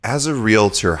As a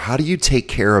realtor, how do you take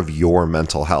care of your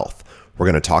mental health? We're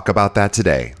going to talk about that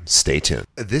today. Stay tuned.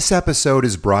 This episode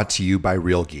is brought to you by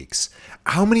Real Geeks.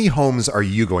 How many homes are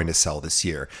you going to sell this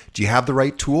year? Do you have the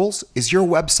right tools? Is your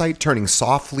website turning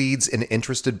soft leads into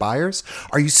interested buyers?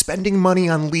 Are you spending money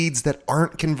on leads that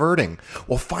aren't converting?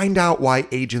 Well, find out why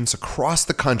agents across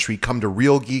the country come to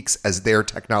Real Geeks as their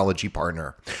technology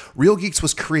partner. Real Geeks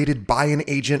was created by an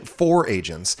agent for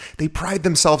agents. They pride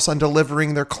themselves on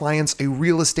delivering their clients a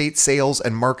real estate sales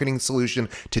and marketing solution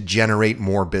to generate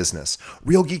more business.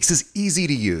 Real Geeks is easy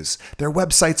to use. Their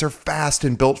websites are fast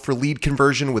and built for lead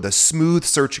conversion with a smooth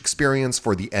search experience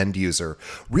for the end user.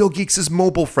 Real Geeks is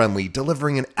mobile friendly,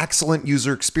 delivering an excellent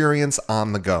user experience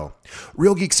on the go.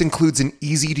 Real Geeks includes an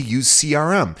easy to use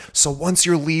CRM, so once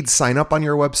your leads sign up on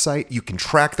your website, you can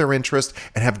track their interest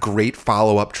and have great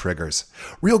follow-up triggers.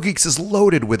 Real Geeks is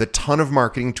loaded with a ton of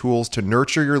marketing tools to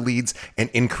nurture your leads and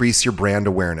increase your brand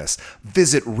awareness.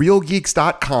 Visit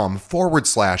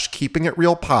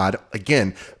realgeeks.com/keepingitrealpod.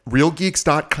 Again,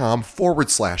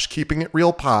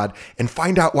 realgeeks.com/keepingitrealpod and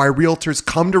find out why realtors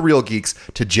come to Real Geeks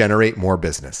to generate more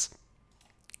business.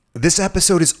 This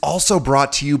episode is also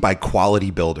brought to you by Quality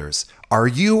Builders. Are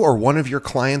you or one of your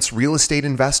clients real estate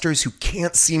investors who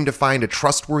can't seem to find a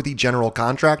trustworthy general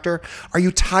contractor? Are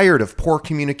you tired of poor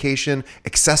communication,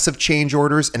 excessive change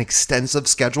orders, and extensive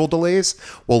schedule delays?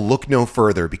 Well, look no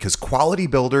further, because Quality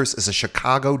Builders is a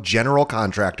Chicago general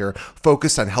contractor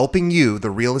focused on helping you,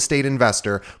 the real estate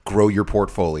investor, grow your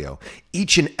portfolio.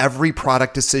 Each and every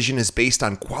product decision is based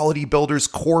on Quality Builders'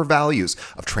 core values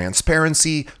of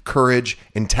transparency, courage,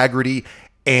 integrity,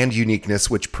 and uniqueness,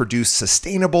 which produce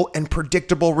sustainable and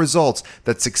predictable results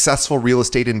that successful real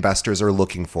estate investors are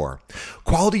looking for.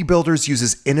 Quality Builders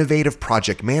uses innovative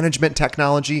project management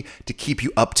technology to keep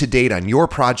you up to date on your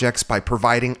projects by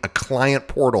providing a client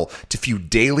portal to view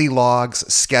daily logs,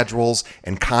 schedules,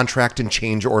 and contract and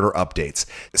change order updates.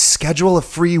 Schedule a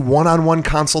free one-on-one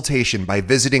consultation by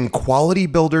visiting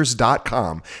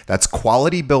qualitybuilders.com. That's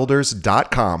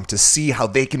qualitybuilders.com to see how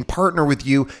they can partner with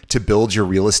you to build your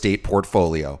real estate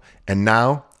portfolio. And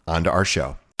now, on to our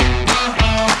show.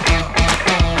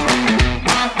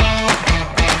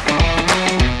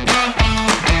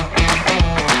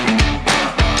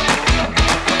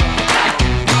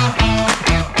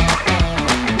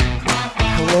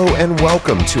 Hello and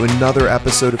welcome to another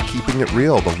episode of Keeping It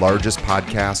Real, the largest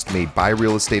podcast made by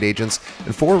real estate agents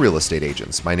and for real estate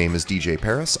agents. My name is DJ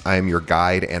Paris. I am your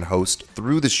guide and host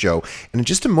through the show. And in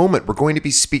just a moment, we're going to be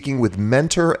speaking with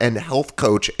mentor and health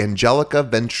coach Angelica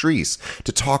Ventris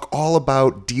to talk all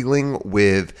about dealing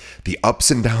with the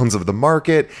ups and downs of the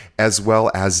market, as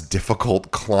well as difficult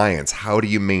clients. How do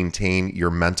you maintain your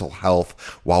mental health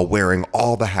while wearing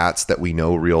all the hats that we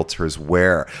know realtors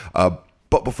wear?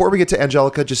 But before we get to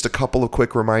Angelica, just a couple of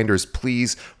quick reminders.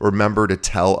 Please remember to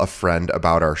tell a friend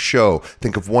about our show.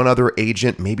 Think of one other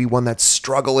agent, maybe one that's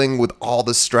struggling with all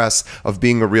the stress of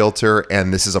being a realtor,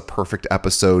 and this is a perfect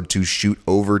episode to shoot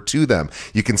over to them.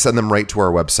 You can send them right to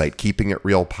our website,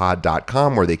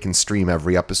 keepingitrealpod.com, where they can stream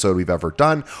every episode we've ever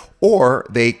done, or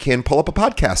they can pull up a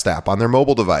podcast app on their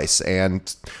mobile device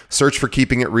and search for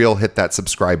Keeping It Real, hit that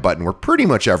subscribe button. We're pretty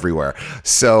much everywhere.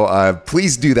 So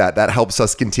please do that. That helps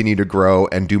us continue to grow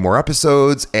and do more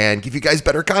episodes and give you guys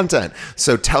better content.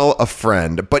 So tell a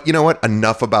friend. But you know what?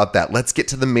 Enough about that. Let's get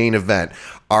to the main event,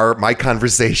 my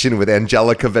conversation with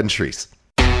Angelica Ventris.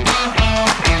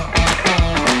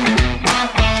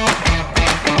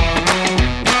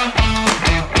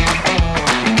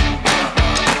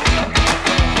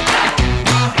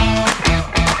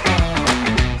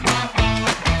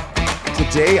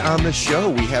 Today on the show,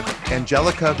 we have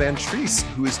Angelica Ventris,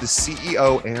 who is the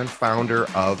CEO and founder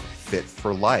of Fit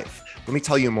for Life. Let me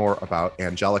tell you more about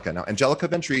Angelica. Now, Angelica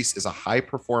Ventris is a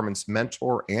high-performance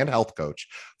mentor and health coach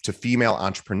to female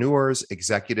entrepreneurs,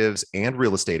 executives, and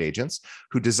real estate agents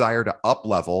who desire to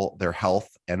up-level their health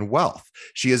and wealth.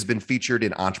 She has been featured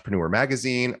in Entrepreneur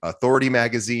Magazine, Authority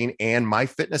Magazine, and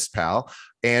MyFitnessPal,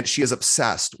 and she is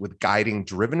obsessed with guiding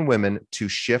driven women to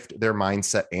shift their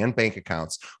mindset and bank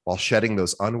accounts while shedding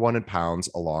those unwanted pounds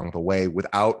along the way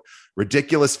without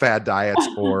ridiculous fad diets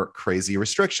or crazy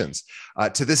restrictions.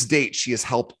 To this date, she has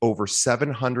helped over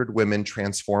 700 women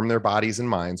transform their bodies and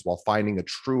minds while finding a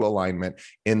true alignment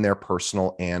in their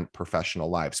personal and professional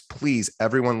lives. Please,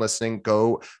 everyone listening,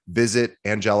 go visit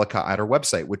Angelica at her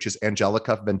website, which is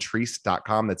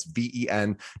angelicaventris.com. That's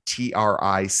VENTRICE.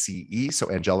 So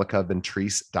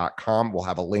angelicaventris.com. We'll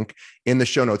have a link in the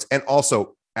show notes. And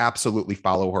also, absolutely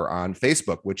follow her on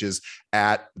Facebook, which is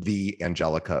at the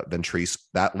Angelica Ventris.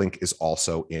 That link is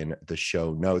also in the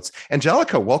show notes.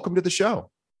 Angelica, welcome to the show.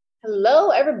 Hello,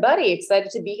 everybody.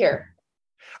 Excited to be here.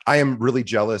 I am really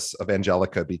jealous of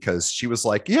Angelica because she was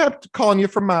like, yeah, I'm calling you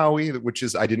from Maui, which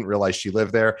is, I didn't realize she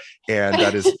lived there. And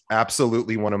that is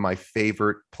absolutely one of my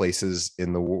favorite places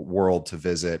in the world to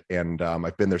visit. And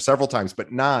I've been there several times,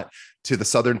 but not to the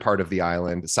southern part of the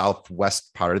island,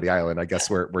 southwest part of the island, I guess,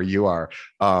 where you are,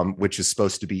 which is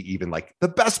supposed to be even like the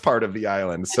best part of the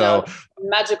island. So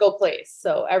magical place.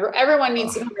 So everyone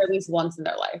needs to come here at least once in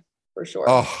their life. For sure.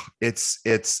 Oh,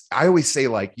 I always say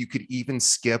like you could even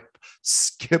skip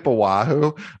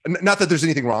Oahu. Not that there's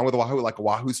anything wrong with Oahu. Like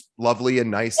Oahu's lovely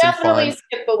and nice Definitely and fun.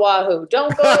 skip Oahu.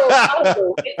 Don't go to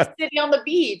Oahu. Get a city on the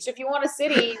beach. If you want a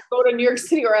city, go to New York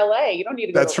City or LA. You don't need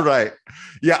to go. That's right.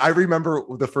 Yeah, I remember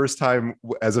the first time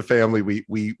as a family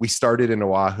we started in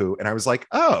Oahu, and I was like,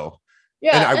 oh.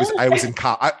 Yeah, and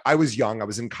I was young. I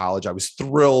was in college. I was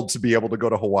thrilled to be able to go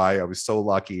to Hawaii. I was so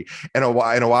lucky. And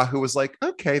Oahu was like,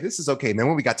 okay, this is okay. And then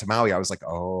when we got to Maui, I was like,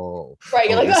 right,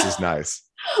 like, this is nice.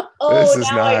 This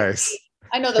is nice.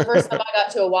 I know the first time I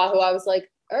got to Oahu, I was like,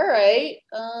 all right,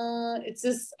 it's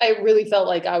just, I really felt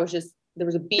like I was just, there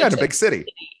was a beach. Yeah, in a big city.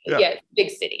 Yeah,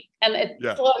 big city. And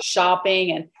it's a lot of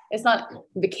shopping, and it's not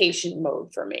vacation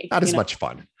mode for me. Not as much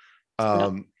fun.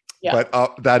 Yeah.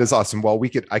 But that is awesome. Well,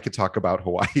 I could talk about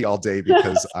Hawaii all day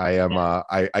because I am,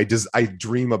 I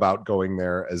dream about going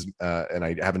there and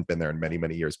I haven't been there in many,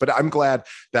 many years, but I'm glad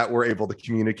that we're able to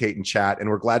communicate and chat, and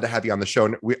we're glad to have you on the show.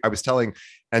 And I was telling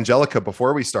Angelica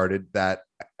before we started that,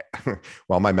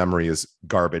 well, my memory is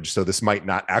garbage, so this might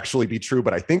not actually be true,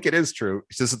 but I think it is true.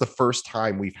 This is the first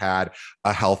time we've had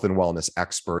a health and wellness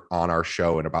expert on our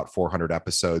show in about 400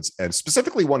 episodes, and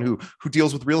specifically one who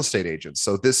deals with real estate agents.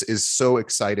 So this is so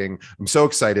exciting. I'm so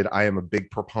excited. I am a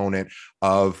big proponent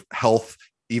of health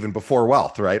even before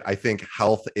wealth, right? I think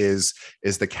health is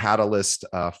the catalyst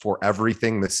for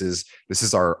everything. This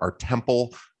is our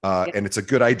temple. And it's a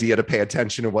good idea to pay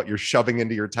attention to what you're shoving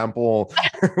into your temple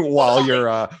while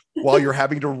you're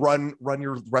having to run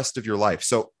your rest of your life.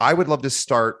 So I would love to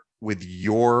start with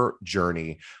your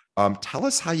journey. Tell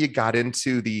us how you got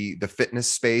into the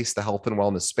fitness space, the health and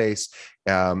wellness space.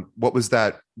 What was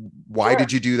that? Why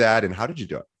did you do that? And how did you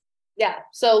do it? Yeah.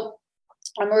 So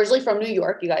I'm originally from New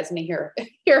York. You guys may hear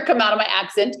come out of my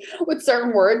accent with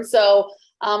certain words. So,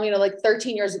 like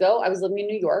 13 years ago, I was living in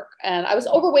New York, and I was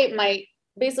overweight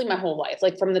basically my whole life.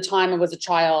 Like from the time I was a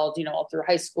child, all through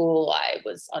high school, I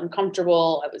was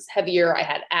uncomfortable. I was heavier. I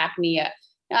had acne.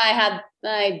 I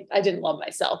didn't love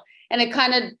myself, and it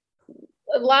kind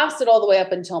of lasted all the way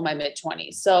up until my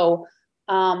mid-20s. So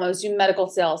I was doing medical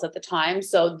sales at the time.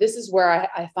 So this is where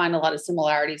I find a lot of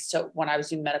similarities to when I was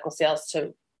doing medical sales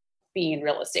to being in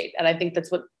real estate. And I think that's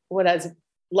what has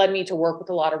led me to work with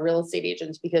a lot of real estate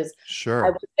agents, because sure.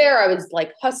 I was there, I was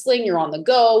like hustling, you're on the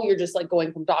go, you're just like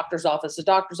going from doctor's office to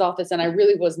doctor's office. And I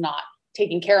really was not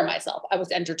taking care of myself. I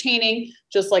was entertaining,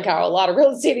 just like how a lot of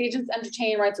real estate agents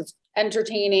entertain, right? So it's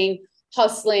entertaining,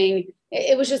 hustling.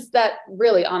 It was just that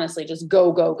really, honestly, just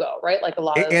go, right? Like a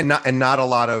lot of not a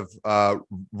lot of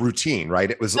routine, right?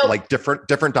 It was like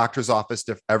different doctor's office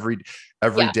every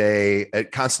day,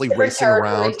 constantly different racing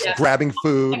around, grabbing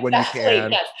food when you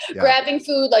can, grabbing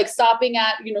food, like stopping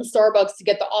at Starbucks to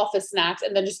get the office snacks,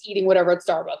 and then just eating whatever at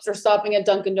Starbucks, or stopping at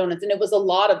Dunkin' Donuts. And it was a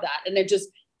lot of that, and it just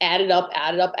added up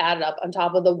on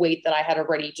top of the weight that I had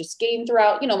already just gained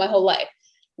throughout my whole life.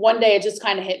 One day it just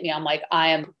kind of hit me. I'm like,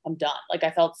 I'm done. Like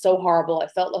I felt so horrible. I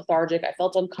felt lethargic. I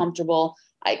felt uncomfortable.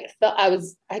 I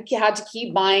had to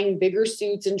keep buying bigger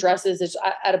suits and dresses.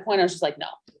 At a point I was just like, no,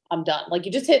 I'm done. Like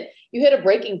you hit a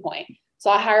breaking point. So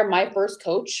I hired my first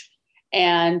coach,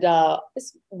 and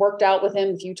just worked out with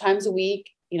him a few times a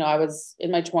week. I was in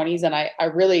my 20s, and I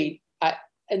really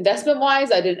investment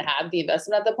wise, I didn't have the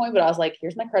investment at that point, but I was like,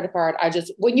 here's my credit card.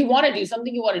 When you want to do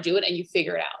something, you want to do it, and you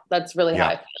figure it out. That's really how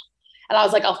I feel. And I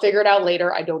was like, I'll figure it out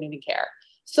later. I don't even care.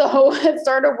 So I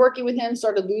started working with him,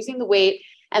 started losing the weight.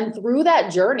 And through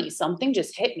that journey, something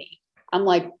just hit me. I'm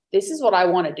like, this is what I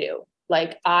want to do.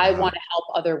 Like, I want to help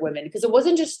other women, because it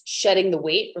wasn't just shedding the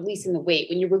weight, releasing the weight.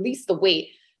 When you release the weight,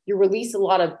 you release a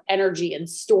lot of energy and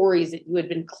stories that you had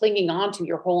been clinging on to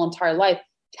your whole entire life,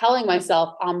 telling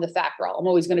myself, I'm the fat girl. I'm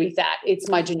always going to be fat. It's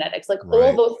my genetics. Like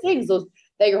all those things, those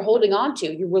that you're holding on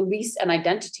to, you release an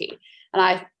identity. And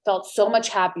I felt so much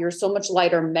happier, so much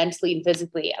lighter mentally and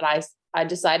physically. And I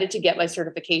decided to get my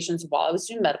certifications while I was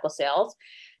doing medical sales.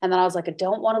 And then I was like, I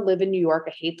don't want to live in New York.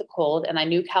 I hate the cold. And I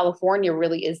knew California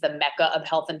really is the mecca of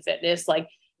health and fitness. Like,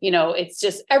 it's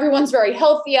just, everyone's very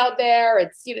healthy out there.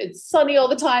 It's, it's sunny all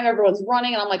the time. Everyone's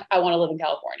running. And I'm like, I want to live in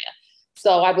California.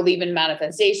 So I believe in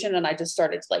manifestation. And I just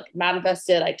started to manifest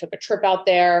it. I took a trip out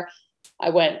there. I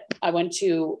went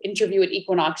to interview at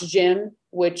Equinox Gym,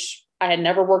 which I had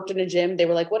never worked in a gym. They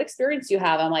were like, what experience do you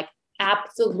have? I'm like,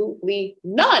 absolutely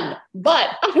none, but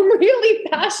I'm really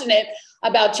passionate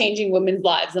about changing women's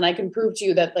lives. And I can prove to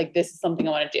you that like, this is something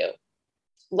I want to do.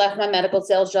 Left my medical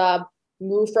sales job,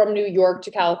 moved from New York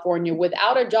to California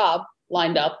without a job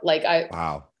lined up.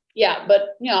 Wow. Yeah,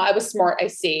 but I was smart. I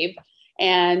saved,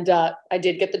 and I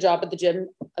did get the job at the gym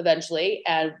eventually,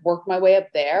 and worked my way up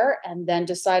there. And then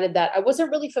decided that I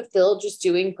wasn't really fulfilled just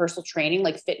doing personal training.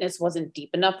 Like fitness wasn't deep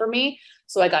enough for me,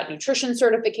 so I got nutrition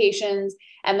certifications.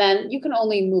 And then you can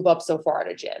only move up so far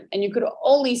at a gym, and you could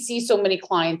only see so many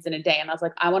clients in a day. And I was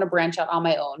like, I want to branch out on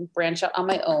my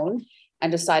own.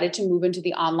 And decided to move into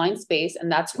the online space.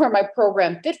 And that's where my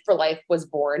program Fit for Life was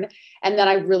born. And then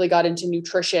I really got into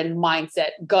nutrition, mindset,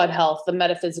 gut health, the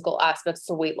metaphysical aspects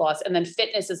to weight loss. And then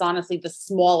fitness is honestly the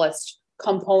smallest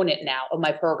component now of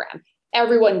my program.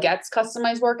 Everyone gets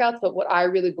customized workouts, but what I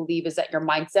really believe is that your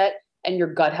mindset and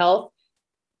your gut health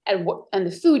and the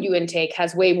food you intake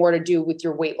has way more to do with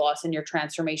your weight loss and your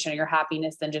transformation and your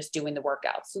happiness than just doing the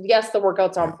workouts. So yes, the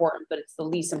workouts are important, but it's the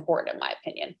least important in my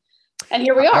opinion. And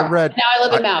here we are. Now I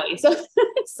live in Maui.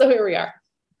 So here we are.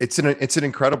 It's an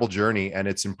incredible journey, and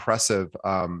it's impressive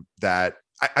that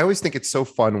I always think it's so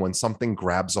fun when something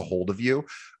grabs a hold of you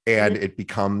and it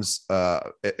becomes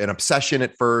an obsession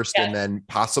at first, and then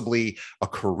possibly a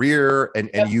career,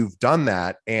 and you've done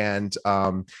that. And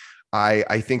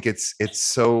I think it's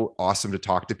so awesome to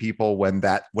talk to people when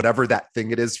that, whatever that thing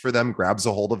it is for them, grabs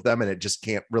a hold of them, and it just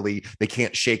they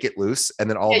can't shake it loose. And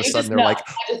then all of a sudden they're like,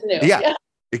 I just knew.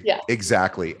 Yeah,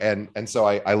 exactly. And so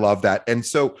I love that. And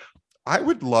so I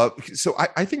would love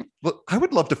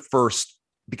to first,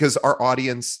 because our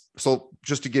audience, so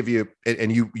just to give you, and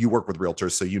you work with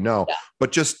realtors, so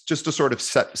but just to sort of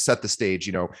set the stage,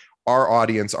 our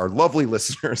audience, our lovely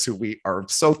listeners who we are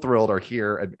so thrilled are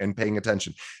here and paying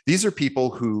attention. These are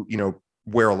people who,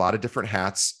 wear a lot of different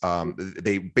hats.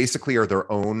 They basically are their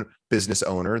own business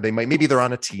owner. Maybe they're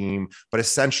on a team, but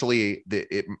essentially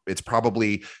it's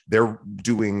probably they're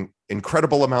doing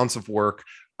incredible amounts of work.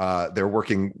 They're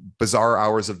working bizarre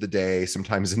hours of the day,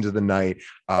 sometimes into the night,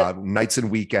 nights and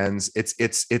weekends. It's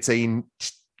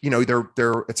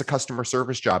a customer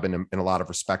service job in a lot of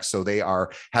respects. So they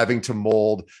are having to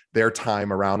mold their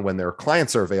time around when their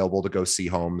clients are available to go see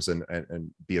homes and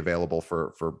be available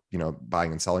for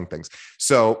buying and selling things.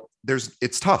 So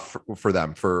it's tough for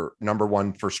them, for number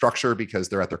one, for structure, because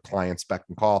they're at their client's beck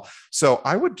and call. So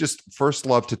I would just first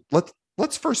love to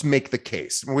let's first make the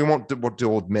case. We'll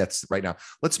deal with myths right now.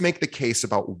 Let's make the case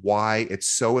about why it's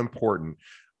so important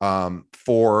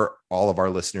for all of our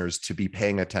listeners to be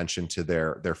paying attention to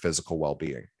their physical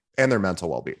well-being and their mental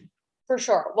well-being. For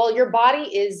sure. Well, your body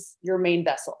is your main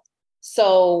vessel.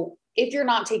 So if you're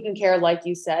not taking care, like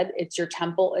you said, it's your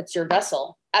temple, it's your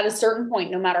vessel. At a certain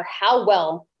point, no matter how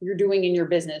well you're doing in your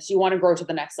business, you want to grow to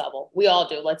the next level. We all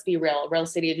do. Let's be real. Real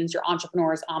estate agents, you're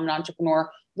entrepreneurs. I'm an entrepreneur.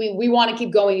 We want to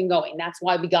keep going and going. That's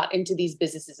why we got into these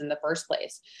businesses in the first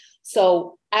place.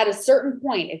 So at a certain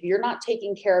point, if you're not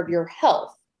taking care of your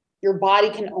health, your body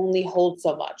can only hold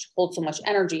so much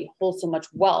energy, hold so much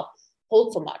wealth,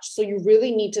 hold so much. So you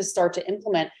really need to start to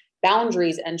implement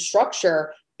boundaries and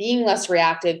structure, being less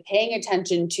reactive, paying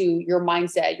attention to your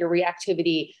mindset, your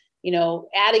reactivity,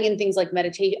 adding in things like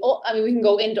meditation. We can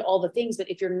go into all the things, but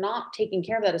if you're not taking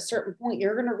care of that at a certain point,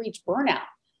 you're going to reach burnout.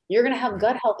 You're going to have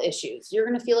gut health issues. You're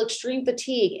going to feel extreme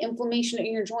fatigue, inflammation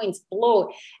in your joints,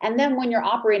 bloat. And then when you're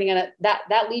operating at it,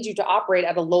 that leads you to operate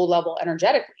at a low level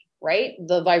energetically. Right?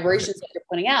 The vibrations that you're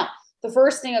putting out. The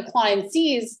first thing a client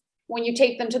sees when you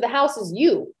take them to the house is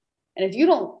you. And if you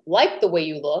don't like the way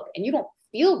you look and you don't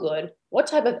feel good, what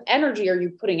type of energy are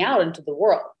you putting out into the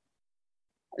world?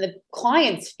 And the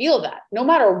clients feel that no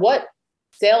matter what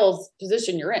sales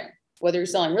position you're in, whether you're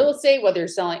selling real estate, whether you're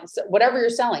selling whatever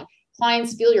you're selling,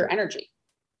 clients feel your energy.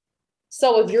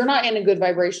 So if you're not in a good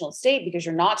vibrational state because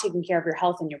you're not taking care of your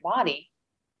health and your body,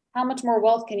 how much more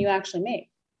wealth can you actually make?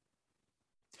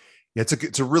 Yeah,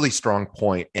 it's a really strong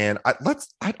point. And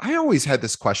I always had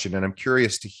this question, and I'm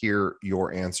curious to hear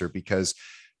your answer, because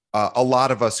a lot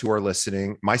of us who are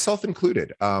listening, myself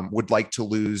included, would like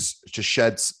to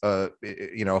shed a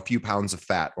few pounds of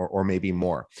fat or maybe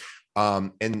more.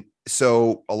 And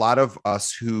so a lot of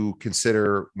us who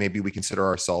consider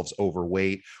ourselves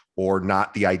overweight or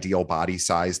not the ideal body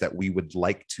size that we would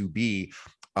like to be,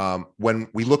 when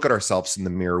we look at ourselves in the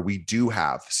mirror, we do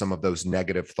have some of those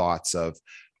negative thoughts of,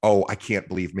 oh, I can't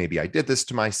believe maybe I did this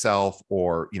to myself,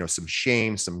 or, some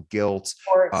shame, some guilt,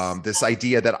 this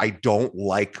idea that I don't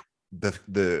like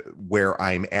the where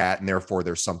I'm at, and therefore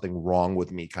there's something wrong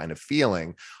with me kind of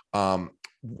feeling.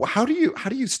 How do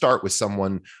you start with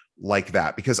someone like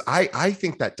that, because I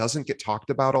think that doesn't get talked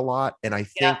about a lot. And I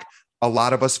Yeah. think a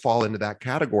lot of us fall into that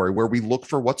category where we look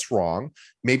for what's wrong.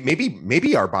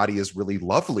 Maybe our body is really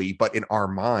lovely, but in our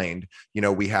mind,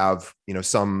 we have,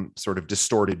 some sort of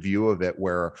distorted view of it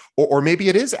where, or maybe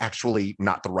it is actually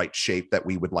not the right shape that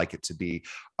we would like it to be.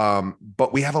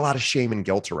 But we have a lot of shame and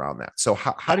guilt around that. So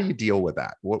how do you deal with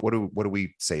that? What do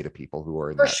we say to people who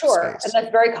are in For that sure. space? And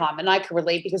that's very common. I can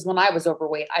relate because when I was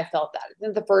overweight, I felt that. I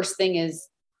think the first thing is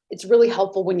it's really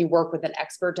helpful when you work with an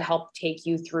expert to help take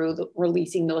you through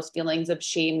releasing those feelings of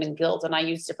shame and guilt. And I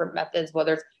use different methods,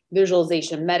 whether it's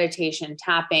visualization, meditation,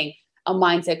 tapping, a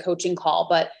mindset coaching call.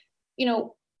 But,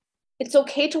 it's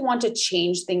okay to want to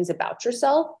change things about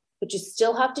yourself, but you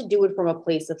still have to do it from a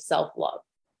place of self-love.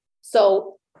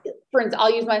 So, for instance,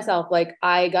 I'll use myself. Like,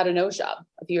 I got a nose job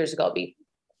a few years ago. I'll be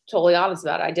totally honest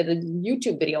about it. I did a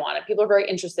YouTube video on it. People are very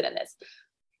interested in this.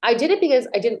 I did it because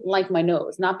I didn't like my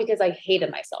nose, not because I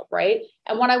hated myself, right?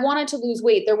 And when I wanted to lose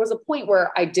weight, there was a point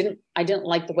where I didn't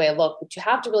like the way I looked. But you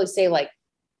have to really say, like,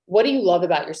 what do you love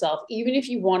about yourself? Even if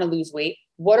you want to lose weight,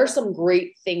 what are some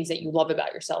great things that you love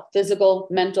about yourself? Physical,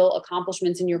 mental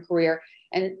accomplishments in your career,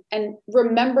 and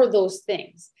remember those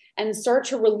things and start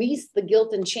to release the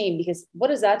guilt and shame, because what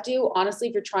does that do? Honestly,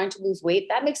 if you're trying to lose weight,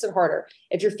 that makes it harder.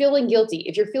 If you're feeling guilty,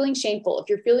 if you're feeling shameful, if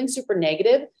you're feeling super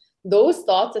negative, those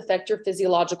thoughts affect your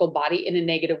physiological body in a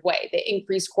negative way. They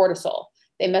increase cortisol.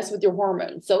 They mess with your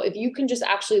hormones. So if you can just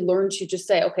actually learn to just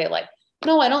say, okay, like,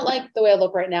 no, I don't like the way I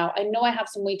look right now. I know I have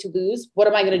some weight to lose. What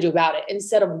am I going to do about it?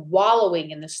 Instead of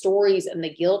wallowing in the stories and the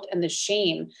guilt and the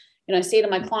shame. I say to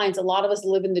my clients, a lot of us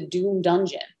live in the doom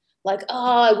dungeon. Like,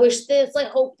 oh, I wish this, I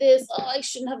hope this, oh, I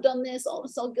shouldn't have done this. Oh, I'm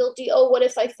so guilty. Oh, what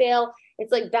if I fail?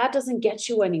 It's like, that doesn't get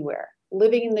you anywhere.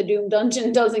 Living in the doom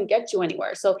dungeon doesn't get you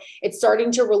anywhere. So it's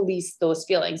starting to release those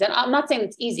feelings. And I'm not saying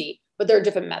it's easy, but there are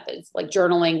different methods like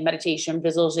journaling, meditation,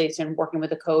 visualization, working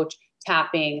with a coach,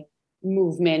 tapping,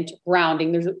 movement,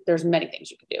 grounding. There's many things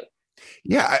you can do.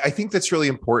 Yeah, I think that's really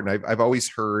important. I've always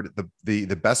heard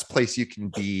the best place you can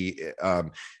be,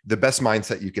 the best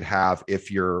mindset you could have if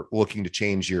you're looking to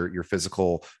change your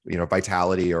physical,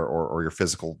 vitality or your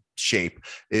physical shape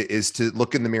is to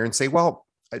look in the mirror and say, well,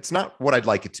 it's not what I'd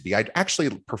like it to be. I'd actually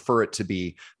prefer it to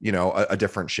be, a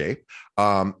different shape.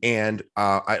 And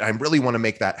I really want to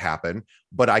make that happen,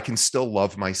 but I can still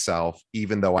love myself,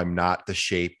 even though I'm not the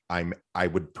shape I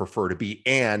would prefer to be.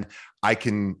 And I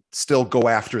can still go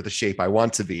after the shape I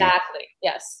want to be. Exactly.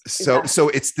 Yes. So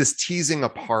it's this teasing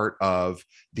apart of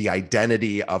the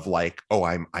identity of like, oh,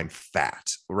 I'm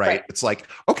fat, right? It's like,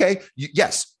 okay,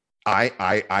 yes,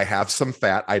 I have some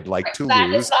fat I'd like to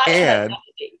lose, and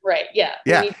right, yeah,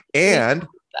 and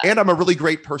I'm a really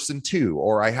great person too,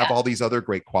 or I have all these other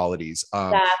great qualities.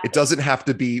 It doesn't have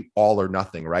to be all or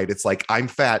nothing, right? It's like, I'm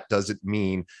fat doesn't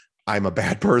mean I'm a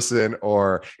bad person,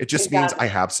 or it just means I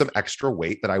have some extra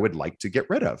weight that I would like to get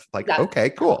rid of. Like,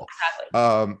 okay, cool.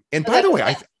 And by the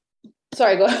way,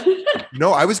 sorry, go ahead.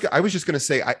 No, I was just going to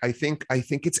say, I think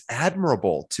it's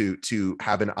admirable to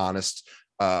have an honest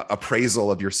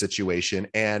appraisal of your situation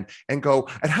and go,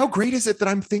 and how great is it that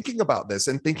I'm thinking about this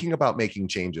and thinking about making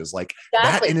changes? Like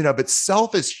that in and of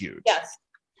itself is huge. Yes.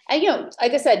 And,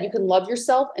 like I said, you can love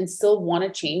yourself and still want to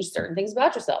change certain things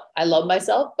about yourself. I love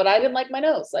myself, but I didn't like my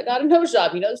nose. I got a nose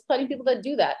job. There's plenty of people that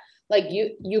do that. Like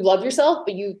you love yourself,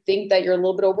 but you think that you're a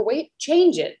little bit overweight,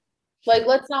 change it. Like,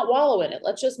 let's not wallow in it.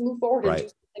 Let's just move forward and do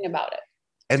something about it.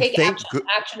 And take action.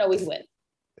 Action always wins.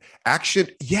 Action.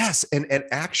 Yes. And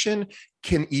action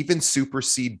can even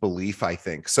supersede belief, I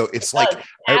think. So it's like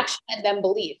action and then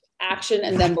belief, action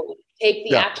and then belief. Take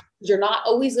the action. You're not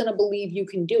always going to believe you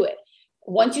can do it.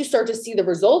 Once you start to see the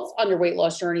results on your weight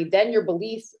loss journey, then your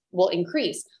belief will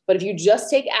increase. But if you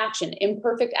just take action,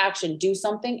 imperfect action, do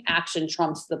something, action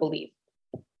trumps the belief.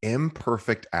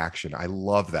 Imperfect action. I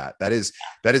love that. That is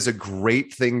a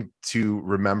great thing to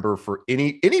remember for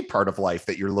any part of life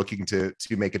that you're looking to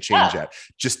make a change at.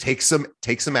 Just take some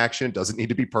action. It doesn't need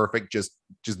to be perfect. Just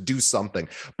do something.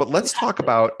 But let's talk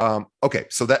about okay.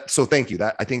 So thank you.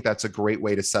 I think that's a great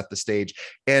way to set the stage.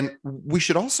 And we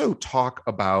should also talk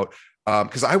about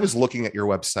because I was looking at your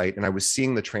website and I was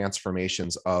seeing the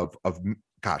transformations of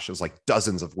gosh, it was like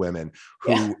dozens of women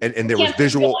who and there was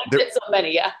visual. So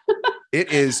many, yeah. It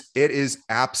is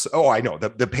oh, I know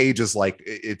the page is like,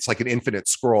 it's like an infinite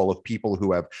scroll of people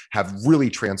who have really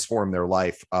transformed their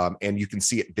life. And you can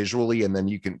see it visually, and then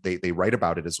they write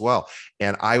about it as well.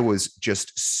 And I was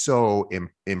just so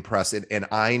impressed. And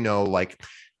I know, like,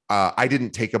 I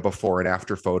didn't take a before and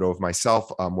after photo of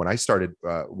myself when I started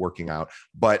working out,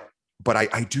 but but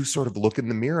I do sort of look in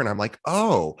the mirror and I'm like,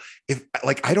 oh, if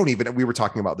like, we were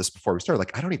talking about this before we started,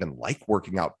 like, I don't even like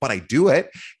working out, but I do it.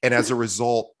 And as a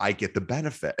result, I get the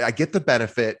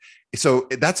benefit. So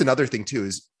that's another thing too,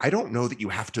 is I don't know that you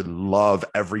have to love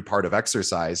every part of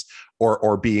exercise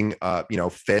or being,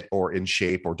 fit or in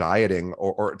shape or dieting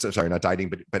or sorry, not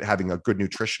dieting, but having a good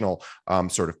nutritional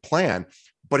sort of plan.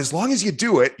 But as long as you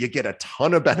do it, you get a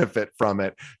ton of benefit from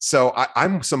it. So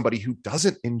I'm somebody who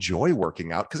doesn't enjoy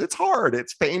working out because it's hard,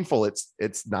 it's painful,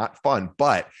 it's not fun.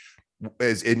 But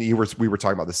we were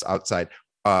talking about this outside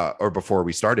or before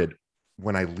we started.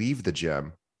 When I leave the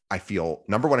gym, I feel,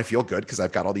 number one, I feel good because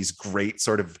I've got all these great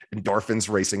sort of endorphins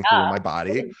racing through my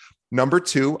body. Number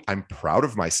two, I'm proud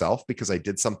of myself because I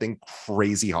did something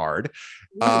crazy hard.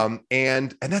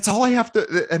 And that's all I have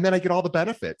to, and then I get all the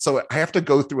benefits. So I have to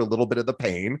go through a little bit of the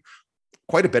pain,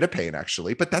 quite a bit of pain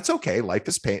actually, but that's okay. Life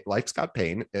is pain. Life's got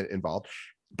pain involved,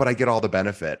 but I get all the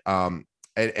benefit.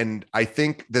 And I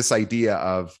think this idea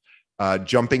of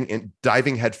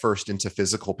diving headfirst into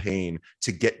physical pain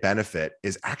to get benefit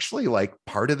is actually like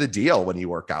part of the deal when you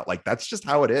work out. Like, that's just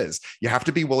how it is. You have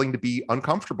to be willing to be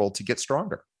uncomfortable to get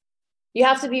stronger. You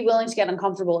have to be willing to get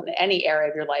uncomfortable in any area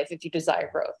of your life if you desire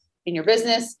growth, in your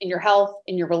business, in your health,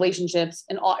 in your relationships,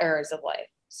 in all areas of life.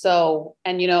 So,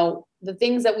 and the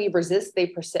things that we resist, they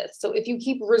persist. So if you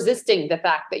keep resisting the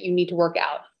fact that you need to work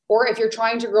out, or if you're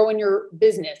trying to grow in your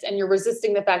business and you're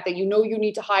resisting the fact that you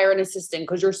need to hire an assistant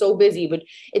because you're so busy, but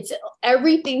it's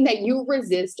everything that you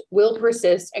resist will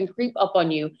persist and creep up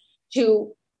on you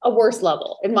to a worse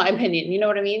level, in my opinion. You know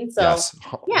what I mean? So yes,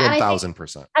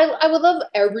 1000%. I would love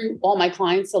all my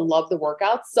clients to love the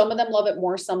workouts. Some of them love it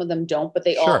more, some of them don't, but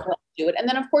they all do it. And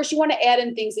then of course you want to add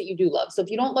in things that you do love. So if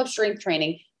you don't love strength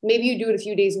training, maybe you do it a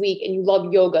few days a week and you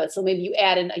love yoga. So maybe you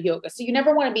add in a yoga. So you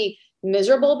never want to be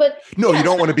miserable, but no, you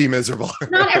don't want to be miserable.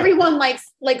 Not everyone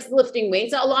likes lifting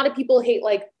weights. A lot of people hate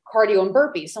cardio and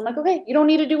burpees. So I'm like, okay, you don't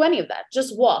need to do any of that.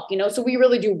 Just walk, So we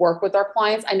really do work with our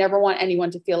clients. I never want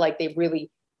anyone to feel like they really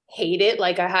hate it.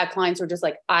 Like I had clients who are just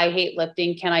like, I hate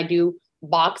lifting. Can I do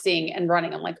boxing and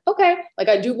running? I'm like, okay. Like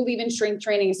I do believe in strength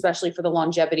training, especially for the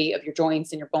longevity of your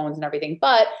joints and your bones and everything.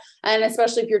 And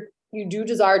especially if you do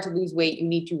desire to lose weight, you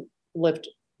need to lift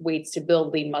weights to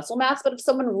build lean muscle mass. But if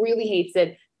someone really hates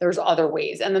it, there's other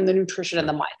ways. And then the nutrition and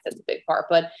the mindset's a big part.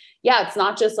 But yeah, it's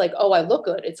not just like, oh, I look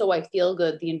good. It's, oh, I feel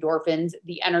good, the endorphins,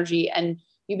 the energy, and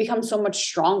you become so much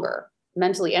stronger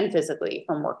mentally and physically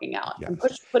from working out and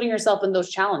putting yourself in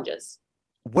those challenges.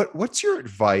 What's your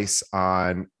advice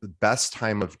on the best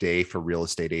time of day for real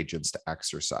estate agents to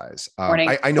exercise?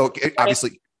 I know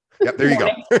obviously. Yeah, there you go.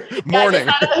 Morning.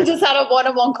 I just had a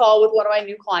one-on-one call with one of my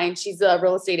new clients. She's a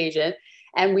real estate agent.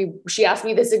 And she asked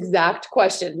me this exact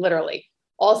question, literally.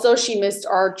 Also, she missed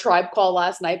our tribe call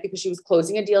last night because she was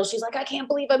closing a deal. She's like, I can't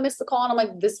believe I missed the call. And I'm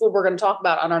like, this is what we're going to talk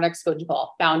about on our next coaching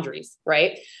call, boundaries.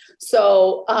 Right.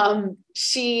 So,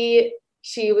 she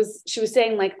was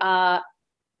saying like, I'm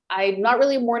not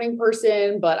really a morning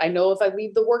person, but I know if I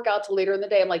leave the workout till later in the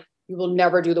day, I'm like, you will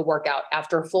never do the workout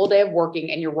after a full day of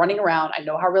working and you're running around. I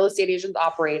know how real estate agents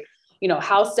operate,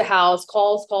 house to house,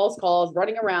 calls,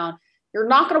 running around. You're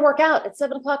not going to work out at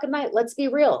 7:00 at night. Let's be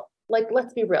real.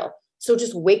 Let's be real. So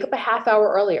just wake up a half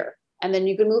hour earlier and then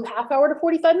you can move half hour to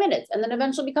 45 minutes and then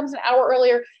eventually becomes an hour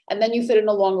earlier and then you fit in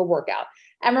a longer workout.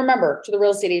 And remember, to the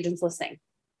real estate agents listening,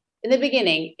 in the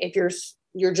beginning, if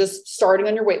you're just starting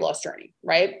on your weight loss journey,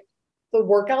 right? The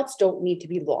workouts don't need to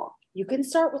be long. You can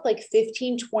start with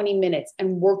 15, 20 minutes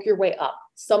and work your way up.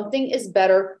 Something is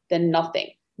better than nothing.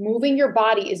 Moving your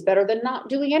body is better than not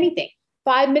doing anything.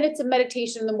 5 minutes of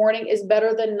meditation in the morning is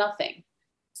better than nothing.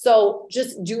 So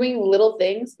just doing little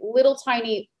things, little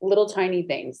tiny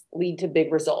things lead to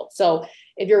big results. So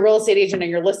if you're a real estate agent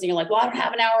and you're listening, you're like, well, I don't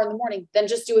have an hour in the morning, then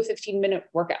just do a 15-minute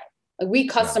workout. We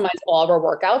customize all of our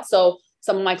workouts. So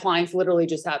some of my clients literally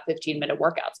just have 15-minute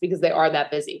workouts because they are that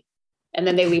busy. And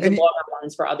then they leave the longer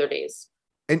ones for other days.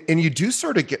 And you do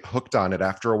sort of get hooked on it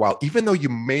after a while, even though you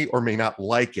may or may not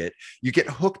like it, you get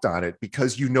hooked on it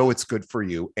because it's good for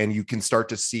you and you can start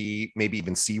to maybe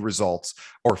even see results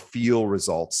or feel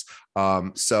results.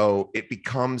 So it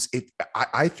becomes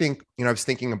I think, I was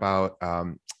thinking about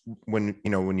when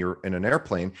you're in an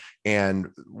airplane and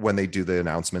when they do the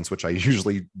announcements, which I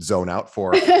usually zone out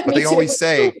for, but they always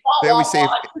say,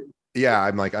 yeah,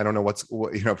 I'm like, I don't know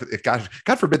if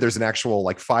God forbid there's an actual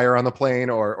fire on the plane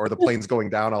or the plane's going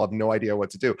down, I'll have no idea what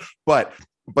to do. But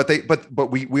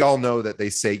we all know that they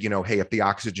say, hey, if the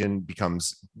oxygen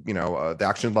becomes, the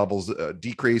oxygen levels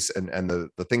decrease and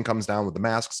the thing comes down with the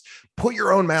masks, put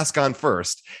your own mask on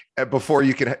first before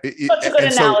you can. Such a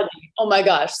good analogy. Oh my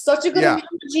gosh. Such a good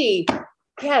analogy.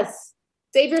 Yes.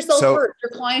 Save yourself So first.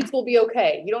 Your clients will be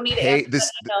okay. You don't need to pay answer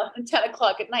this. at 10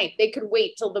 o'clock at night. They could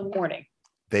wait till the morning.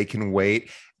 They can wait.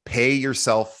 Pay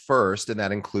yourself first, and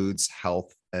that includes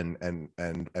health and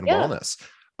wellness.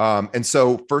 And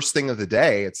so first thing of the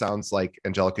day, it sounds like,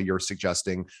 Angelica, you're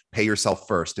suggesting pay yourself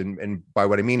first. And by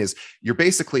what I mean is you're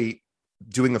basically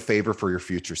doing a favor for your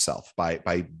future self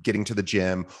by getting to the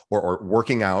gym or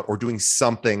working out or doing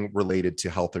something related to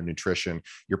health or nutrition.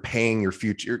 You're paying your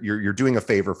future. You're doing a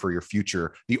favor for your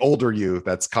future, the older you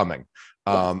that's coming.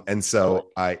 And so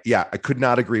I could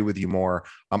not agree with you more.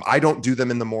 I don't do them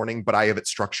in the morning, but I have it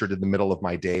structured in the middle of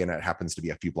my day, and it happens to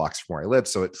be a few blocks from where I live.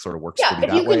 So it sort of works for me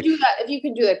that way. If you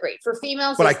can do that, great. For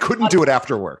females, but I couldn't do it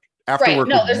after work. Right.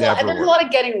 No, there's a lot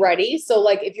of getting ready. So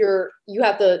like if you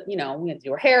have to, we have to do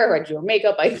your hair, I do your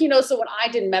makeup. So when I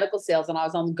did medical sales and I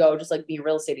was on the go, just like being a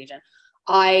real estate agent,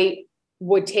 I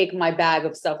would take my bag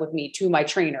of stuff with me to my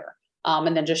trainer,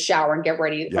 and then just shower and get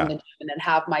ready from the gym and then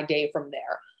have my day from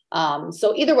there.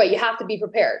 So either way, you have to be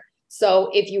prepared. So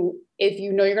if you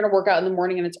know you're going to work out in the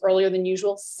morning and it's earlier than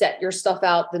usual, set your stuff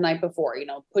out the night before,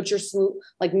 put your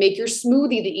make your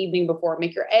smoothie the evening before,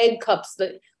 make your egg cups.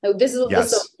 This is what we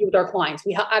do with our clients.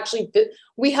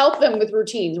 We help them with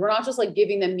routines. We're not just like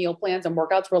giving them meal plans and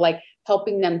workouts. We're like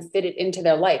helping them fit it into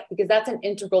their life, because that's an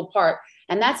integral part.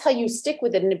 And that's how you stick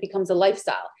with it. And it becomes a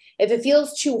lifestyle. If it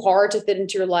feels too hard to fit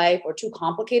into your life or too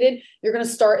complicated, you're going to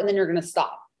start and then you're going to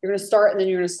stop. You're going to start and then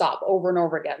you're going to stop over and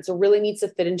over again. So it really needs to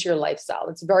fit into your lifestyle.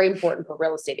 It's very important for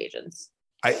real estate agents.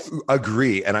 I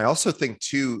agree. And I also think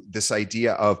too, this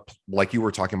idea of, like you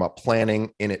were talking about,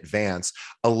 planning in advance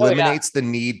eliminates the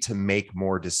need to make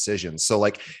more decisions. So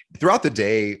like throughout the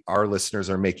day, our listeners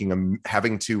are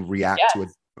having to react to a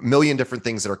million different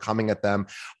things that are coming at them.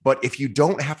 But if you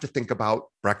don't have to think about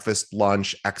breakfast,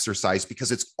 lunch, exercise,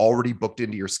 because it's already booked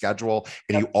into your schedule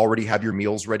and you already have your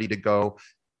meals ready to go,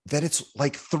 then it's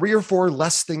like 3 or 4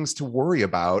 less things to worry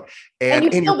about.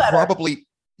 And you're probably,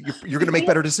 you're going to make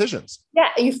better decisions. Yeah.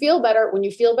 You feel better. When you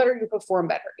feel better, you perform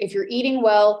better. If you're eating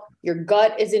well, your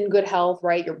gut is in good health,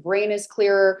 right? Your brain is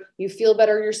clearer. You feel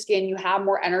better in your skin. You have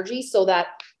more energy, so that,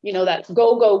 that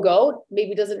go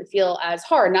maybe doesn't feel as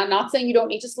hard. Not saying you don't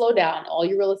need to slow down. All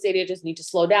you real estate agents need to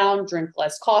slow down, drink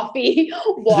less coffee,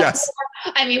 walk more.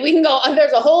 I mean, we can go,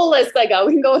 there's a whole list. We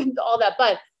can go into all that,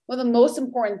 but one of the most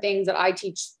important things that I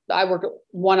teach, I work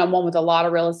one-on-one with a lot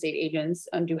of real estate agents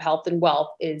and do health and wealth,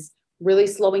 is really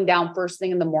slowing down first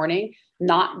thing in the morning,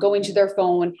 not going to their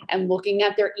phone and looking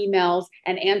at their emails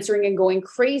and answering and going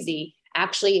crazy,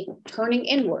 actually turning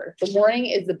inward. The morning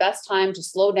is the best time to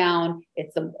slow down.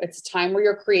 It's a time where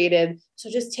you're creative. So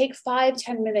just take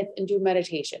 5-10 minutes and do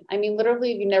meditation. I mean,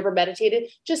 literally, if you never meditated,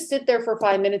 just sit there for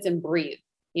 5 minutes and breathe.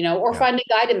 Or find a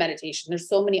guided meditation. There's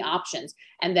so many options.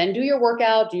 And then do your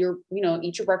workout, do your,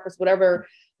 eat your breakfast, whatever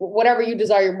you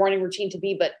desire your morning routine to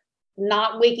be, but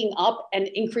not waking up and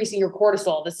increasing your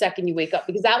cortisol the second you wake up,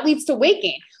 because that leads to weight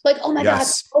gain. Like, oh my God,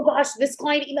 oh gosh, this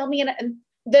client emailed me. And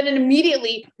then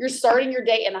immediately you're starting your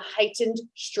day in a heightened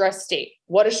stress state.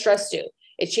 What does stress do?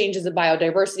 It changes the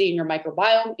biodiversity in your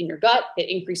microbiome, in your gut. It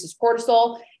increases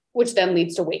cortisol, which then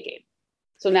leads to weight gain.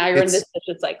 So now you're in this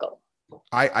vicious cycle.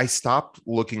 I stopped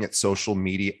looking at social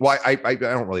media. Well, I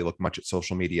don't really look much at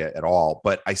social media at all,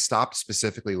 but I stopped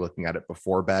specifically looking at it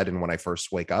before bed and when I first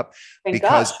wake up,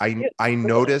 because I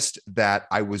noticed that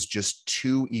I was just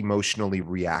too emotionally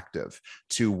reactive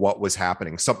to what was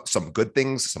happening. Some good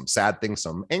things, some sad things,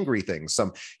 some angry things,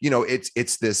 some,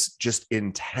 it's this just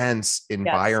intense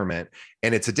environment.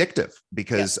 And it's addictive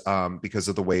because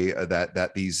of the way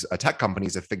that these tech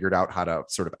companies have figured out how to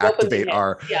sort of activate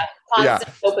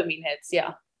constant dopamine hits.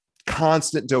 Yeah.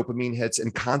 Constant dopamine hits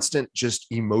and constant just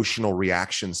emotional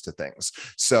reactions to things.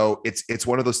 So it's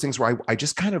one of those things where I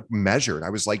just kind of measured. I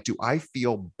was like, do I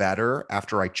feel better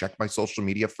after I check my social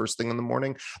media first thing in the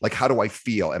morning? Like, how do I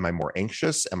feel? Am I more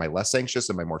anxious? Am I less anxious?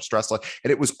 Am I more stressed?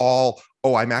 And it was all,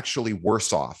 oh, I'm actually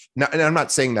worse off. Now, and I'm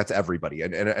not saying that's everybody.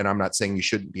 And I'm not saying you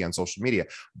shouldn't be on social media,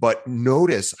 but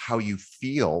notice how you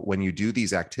feel when you do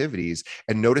these activities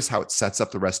and notice how it sets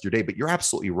up the rest of your day. But you're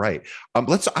absolutely right. I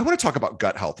want to talk about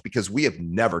gut health, because we have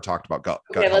never talked about gut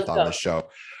health on this show.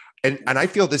 And I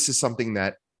feel this is something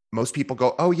that most people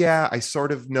go, oh yeah, I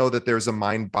sort of know that there's a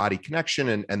mind-body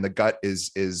connection and the gut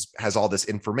has all this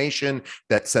information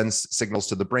that sends signals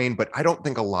to the brain, but I don't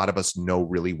think a lot of us know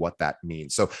really what that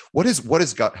means. So what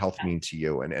does gut health mean to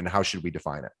you, and how should we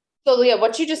define it? So yeah,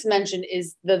 what you just mentioned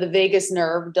is the vagus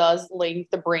nerve does link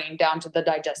the brain down to the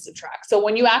digestive tract. So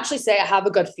when you actually say, I have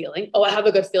a gut feeling,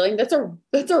 that's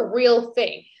a real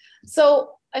thing.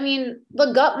 So I mean,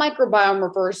 the gut microbiome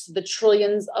refers to the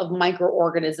trillions of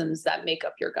microorganisms that make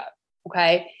up your gut.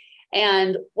 Okay.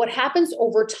 And what happens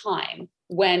over time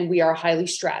when we are highly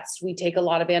stressed, we take a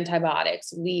lot of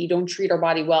antibiotics, we don't treat our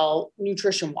body well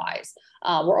nutrition wise,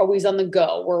 we're always on the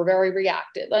go, we're very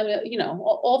reactive, I mean,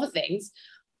 all the things.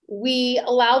 We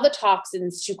allow the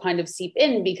toxins to kind of seep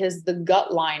in because the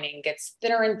gut lining gets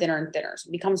thinner and thinner and thinner, so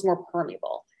it becomes more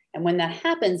permeable. And when that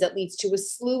happens, that leads to a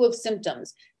slew of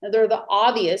symptoms. Now, there are the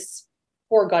obvious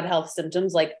poor gut health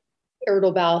symptoms like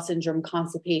irritable bowel syndrome,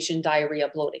 constipation, diarrhea,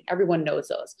 bloating. Everyone knows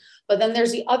those. But then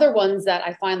there's the other ones that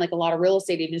I find like a lot of real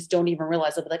estate agents don't even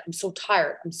realize. They'll be like, I'm so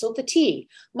tired. I'm so fatigued.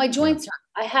 My joints hurt.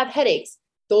 I have headaches.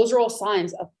 Those are all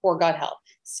signs of poor gut health.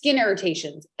 Skin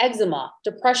irritations, eczema,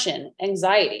 depression,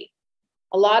 anxiety.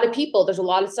 A lot of people, there's a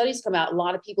lot of studies come out, a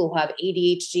lot of people who have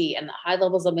ADHD and the high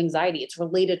levels of anxiety, it's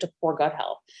related to poor gut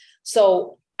health.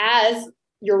 So as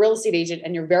you're a real estate agent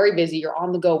and you're very busy, you're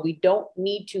on the go, we don't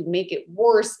need to make it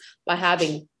worse by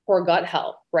having poor gut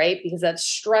health, right? Because that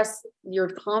stress, your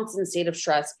constant state of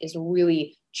stress is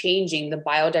really changing the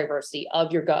biodiversity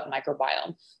of your gut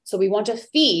microbiome. So we want to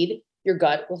feed your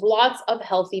gut with lots of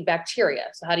healthy bacteria.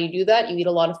 So how do you do that? You eat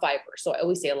a lot of fiber. So I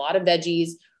always say a lot of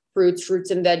veggies,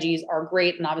 fruits and veggies are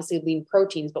great, and obviously lean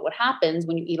proteins. But what happens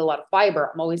when you eat a lot of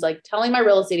fiber? I'm always like telling my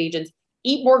real estate agents,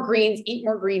 eat more greens, eat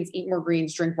more greens, eat more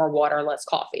greens, drink more water, less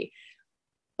coffee.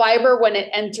 Fiber, when it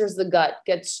enters the gut,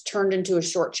 gets turned into a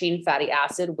short chain fatty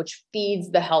acid, which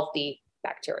feeds the healthy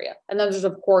bacteria. And then there's,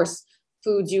 of course,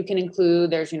 foods you can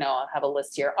include. There's, I have a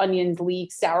list here: onions,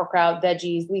 leeks, sauerkraut,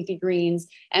 veggies, leafy greens,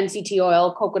 MCT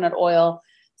oil, coconut oil,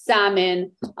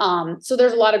 salmon. So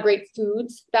there's a lot of great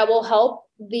foods that will help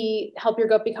your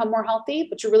gut become more healthy,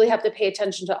 but you really have to pay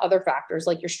attention to other factors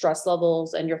like your stress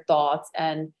levels and your thoughts.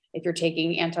 And if you're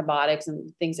taking antibiotics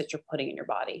and things that you're putting in your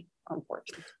body,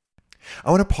 unfortunately.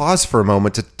 I want to pause for a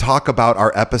moment to talk about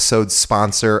our episode's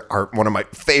sponsor, one of my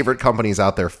favorite companies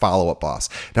out there, Follow Up Boss.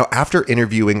 Now, after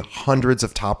interviewing hundreds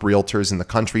of top realtors in the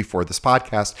country for this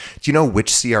podcast, do you know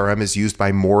which CRM is used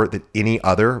by more than any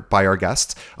other by our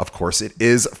guests? Of course, it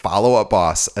is Follow Up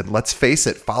Boss. And let's face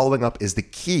it, following up is the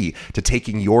key to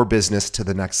taking your business to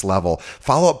the next level.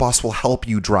 Follow Up Boss will help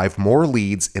you drive more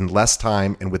leads in less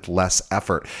time and with less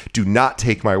effort. Do not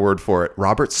take my word for it.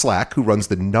 Robert Slack, who runs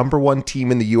the #1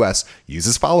 team in the US,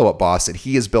 uses Follow Up Boss, and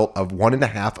he has built a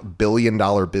 $1.5 billion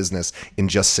business in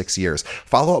just 6 years.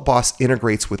 Follow Up Boss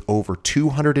integrates with over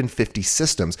 250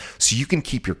 systems, so you can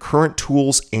keep your current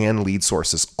tools and lead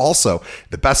sources. Also,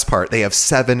 the best part, they have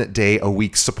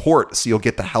 7-day-a-week support, so you'll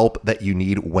get the help that you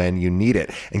need when you need it.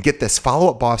 And get this, Follow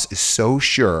Up Boss is so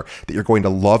sure that you're going to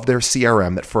love their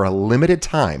CRM that for a limited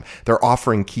time, they're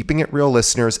offering Keeping It Real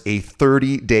listeners a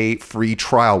 30-day free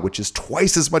trial, which is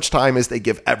twice as much time as they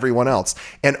give everyone else.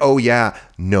 And oh yeah,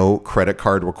 no credit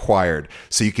card required.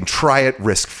 So you can try it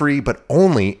risk-free, but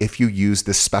only if you use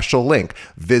this special link.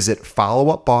 Visit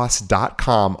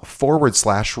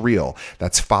followupboss.com/real.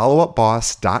 That's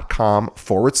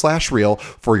followupboss.com/real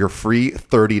for your free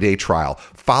 30-day trial.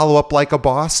 Follow up like a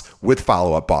boss with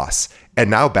Follow Up Boss. And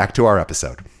now back to our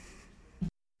episode.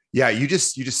 Yeah, you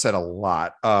just said a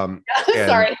lot.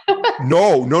 Sorry.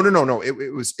 No.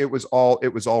 It was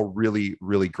all really,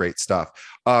 really great stuff.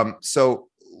 So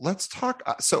let's talk.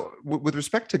 So with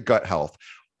respect to gut health,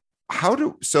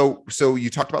 so you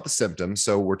talked about the symptoms.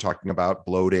 So we're talking about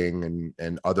bloating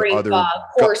and other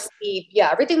poor sleep. Yeah.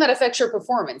 Everything that affects your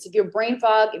performance. If you have brain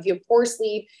fog, if you have poor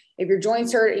sleep, if your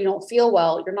joints hurt and you don't feel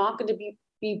well, you're not going to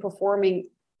be performing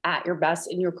at your best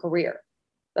in your career.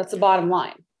 That's the bottom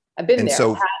line. I've been there.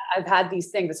 So, I've had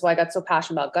these things. That's why I got so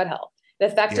passionate about gut health. It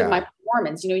affected my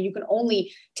performance. You can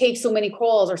only take so many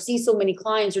calls or see so many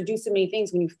clients or do so many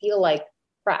things when you feel like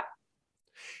crap.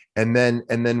 And then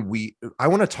I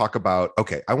want to talk about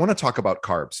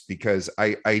carbs, because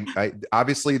I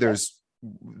obviously there's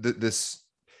this,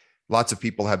 lots of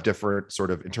people have different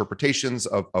sort of interpretations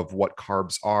of what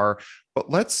carbs are, but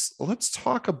let's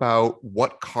talk about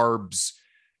what carbs.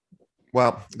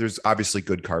 Well, there's obviously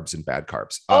good carbs and bad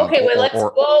carbs. Okay,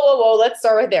 whoa. Let's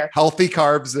start right there. Healthy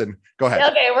carbs, and go ahead.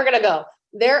 Okay, we're going to go.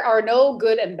 There are no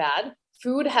good and bad.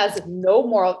 Food has no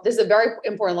moral. This is a very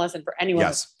important lesson for anyone.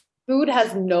 Yes. Food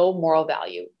has no moral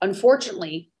value.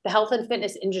 Unfortunately, the health and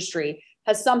fitness industry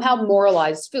has somehow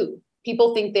moralized food.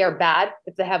 People think they are bad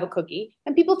if they have a cookie,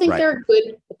 and people think they're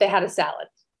good if they had a salad.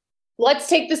 Let's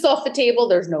take this off the table.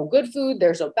 There's no good food.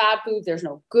 There's no bad food. There's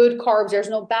no good carbs. There's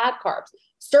no bad carbs.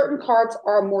 Certain carbs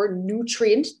are more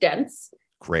nutrient dense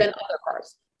than other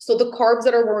carbs. So the carbs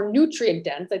that are more nutrient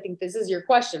dense, I think this is your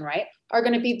question, right, are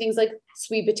going to be things like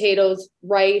sweet potatoes,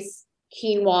 rice,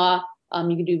 quinoa.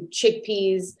 You can do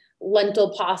chickpeas,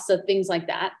 lentil pasta, things like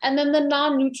that. And then the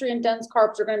non-nutrient dense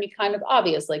carbs are going to be kind of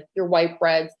obvious, like your white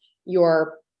breads,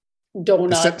 your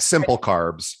donuts. Simple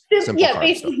carbs. Simple Yeah, carbs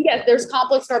basically, stuff. yes, there's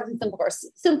complex carbs and simple carbs.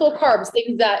 Simple carbs,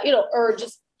 things that, or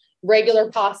just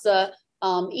regular pasta.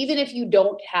 Even if you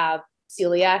don't have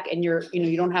celiac and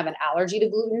you don't have an allergy to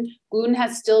gluten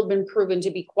has still been proven to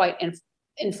be quite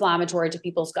inflammatory to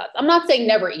people's guts. I'm not saying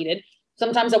never eat it.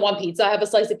 Sometimes I want pizza, I have a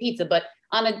slice of pizza, but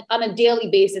on a daily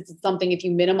basis, it's something, if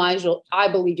you minimize, I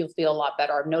believe you'll feel a lot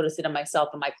better. I've noticed it in myself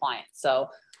and my clients. So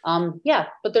yeah,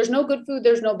 but there's no good food.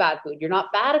 There's no bad food. You're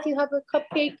not bad if you have a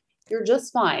cupcake. You're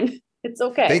just fine. It's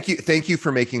okay. Thank you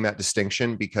for making that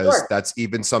distinction, because that's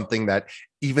even something that,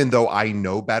 even though I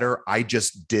know better, I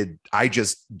just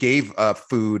gave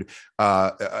food,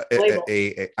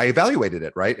 I evaluated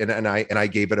it, right? And I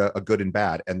gave it a good and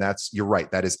bad. And you're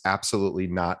right. That is absolutely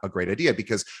not a great idea,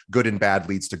 because good and bad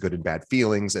leads to good and bad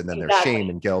feelings. And then there's shame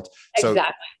and guilt. So,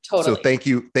 totally. So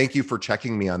thank you for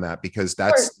checking me on that, because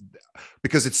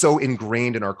because it's so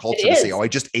ingrained in our culture to say, oh, I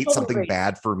just ate something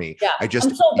bad for me. Yeah. I'm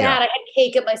so bad. I had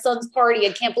cake at my son's party.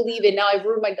 I can't believe it. Now I've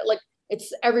ruined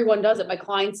everyone does it. My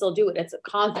clients still do it. It's a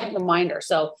constant reminder.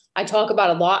 So I talk about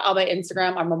a lot on my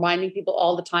Instagram. I'm reminding people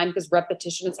all the time, because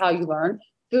repetition is how you learn.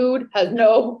 Food has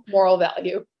no moral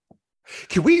value.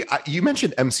 You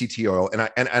mentioned MCT oil,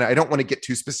 and I don't want to get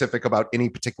too specific about any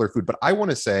particular food, but I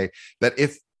want to say that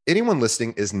if anyone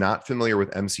listening is not familiar with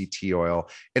MCT oil,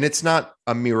 and it's not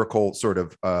a miracle sort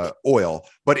of oil,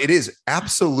 but it is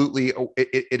absolutely,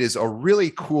 it is a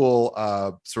really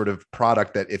cool sort of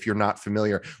product that, if you're not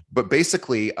familiar, but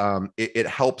basically it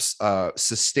helps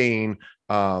sustain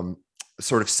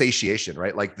sort of satiation,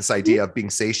 right? Like this idea of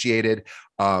being satiated.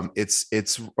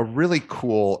 It's a really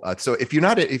cool. So if you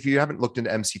haven't looked into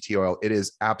MCT oil, it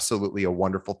is absolutely a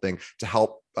wonderful thing to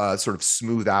help sort of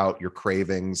smooth out your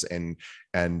cravings and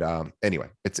anyway,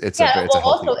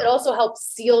 it also helps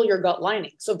seal your gut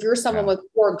lining. So if you're someone with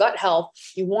poor gut health,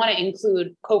 you want to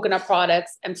include coconut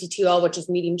products, MCT oil, which is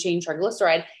medium chain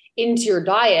triglyceride, into your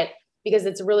diet, because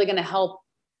it's really going to help.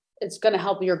 It's going to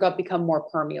help your gut become more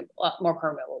permeable,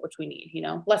 which we need,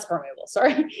 less permeable.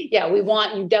 Sorry. Yeah.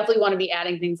 You definitely want to be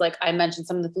adding things like I mentioned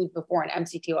some of the foods before, and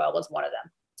MCT oil was one of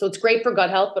them. So it's great for gut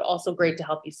health, but also great to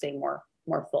help you stay more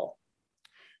full.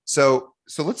 So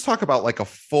let's talk about like a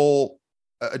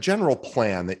general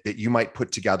plan that you might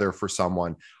put together for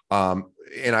someone.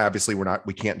 And obviously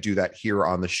we can't do that here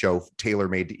on the show,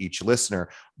 tailor-made to each listener,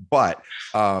 but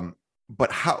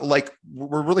how, like,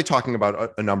 we're really talking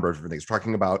about a number of different things. We're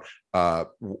talking about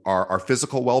our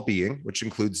physical well-being, which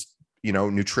includes,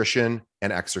 nutrition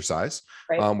and exercise.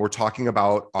 Right. We're talking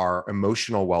about our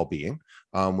emotional well-being,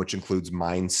 which includes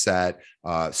mindset,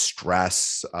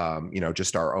 stress,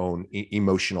 just our own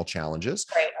emotional challenges.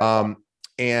 Right.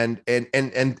 And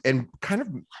kind of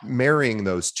marrying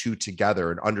those two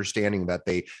together and understanding that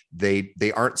they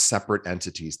aren't separate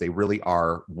entities. They really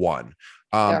are one.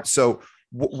 So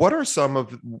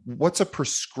what's a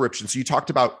prescription? So you talked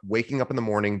about waking up in the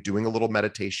morning, doing a little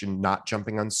meditation, not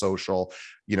jumping on social,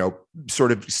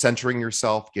 sort of centering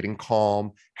yourself, getting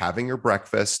calm, having your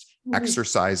breakfast,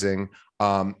 exercising.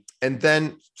 And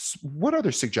then what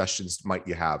other suggestions might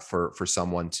you have for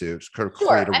someone to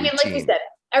create a routine? Like you said,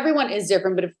 everyone is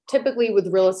different, but typically with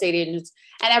real estate agents,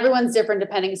 and everyone's different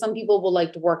depending. Some people will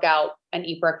like to work out and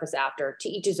eat breakfast after, to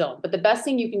each his own. But the best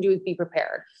thing you can do is be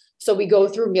prepared. So we go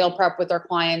through meal prep with our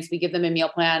clients. We give them a meal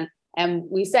plan, and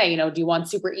we say, do you want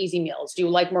super easy meals? Do you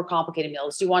like more complicated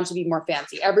meals? Do you want to be more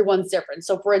fancy? Everyone's different.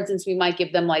 So for instance, we might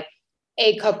give them like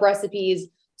egg cup recipes,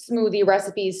 smoothie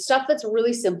recipes, stuff that's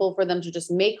really simple for them to just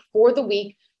make for the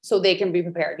week so they can be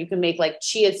prepared. You can make like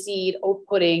chia seed, oat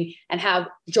pudding, and have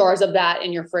jars of that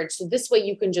in your fridge. So this way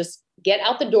you can just get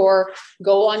out the door,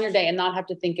 go on your day, and not have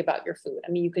to think about your food.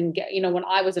 I mean, you can get, when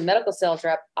I was a medical sales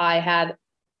rep, I had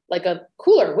like a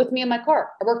cooler with me in my car.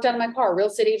 I worked out of my car. Real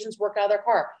estate agents work out of their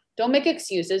car. Don't make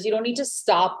excuses. You don't need to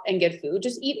stop and get food.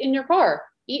 Just eat in your car.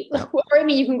 Eat,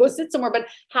 you can go sit somewhere, but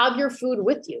have your food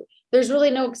with you. There's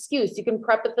really no excuse. You can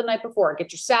prep it the night before.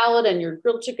 Get your salad and your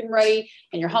grilled chicken ready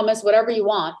and your hummus, whatever you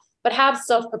want, but have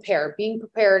stuff prepared. Being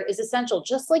prepared is essential,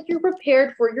 just like you're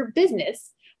prepared for your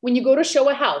business. When you go to show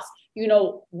a house,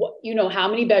 how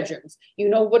many bedrooms,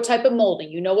 what type of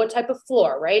molding, what type of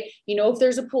floor, right? If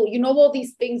there's a pool, all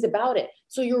these things about it.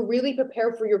 So you're really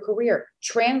prepared for your career.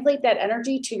 Translate that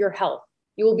energy to your health.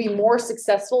 You will be more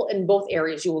successful in both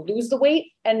areas. You will lose the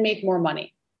weight and make more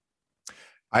money.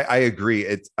 I agree.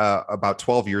 It's about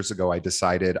 12 years ago, I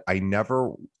decided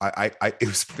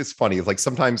it's funny. Like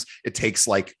sometimes it takes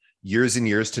like years and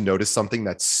years to notice something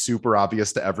that's super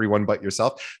obvious to everyone but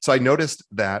yourself. So I noticed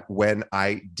that when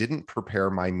I didn't prepare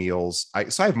my meals,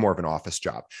 so I have more of an office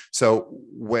job. So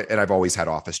and I've always had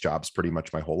office jobs pretty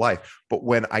much my whole life. But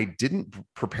when I didn't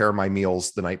prepare my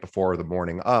meals the night before or the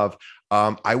morning of,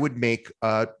 I would make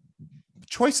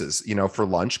choices, for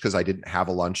lunch because I didn't have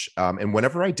a lunch. And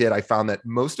whenever I did, I found that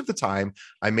most of the time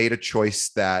I made a choice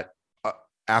that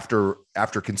after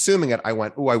consuming it, I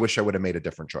went, oh, I wish I would have made a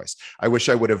different choice. I wish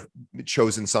I would have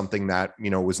chosen something that,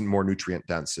 was more nutrient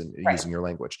dense in using your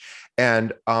language.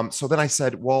 And so then I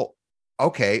said, well,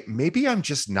 okay, maybe I'm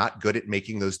just not good at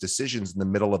making those decisions in the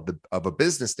middle of a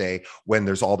business day when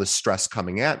there's all this stress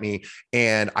coming at me.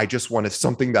 And I just wanted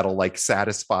something that'll like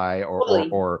satisfy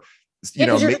or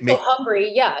because you're so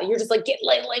hungry. Yeah. You're just like,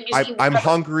 I'm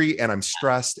hungry and I'm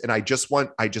stressed and I just want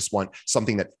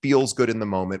something that feels good in the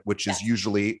moment, which is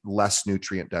usually less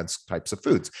nutrient dense types of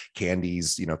foods,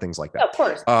 candies, things like that. Yeah, of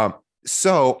course.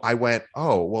 So I went,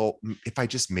 oh, well, if I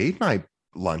just made my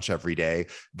lunch every day,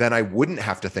 then I wouldn't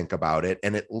have to think about it.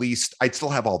 And at least I'd still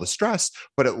have all the stress,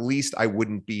 but at least I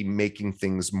wouldn't be making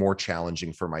things more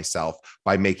challenging for myself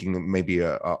by making maybe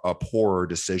a poorer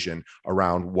decision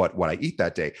around what I eat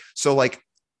that day. So like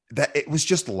that, it was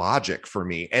just logic for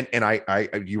me. And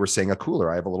you were saying a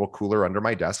cooler. I have a little cooler under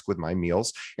my desk with my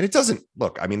meals, and it doesn't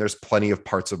look, I mean, there's plenty of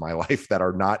parts of my life that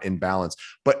are not in balance,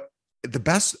 but the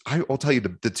best, I will tell you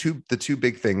the two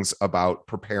big things about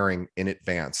preparing in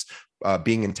advance,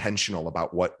 being intentional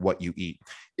about what you eat,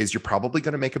 is you're probably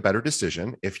going to make a better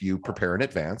decision if you prepare in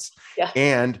advance. Yeah.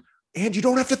 And you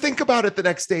don't have to think about it the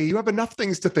next day. You have enough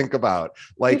things to think about,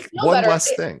 like one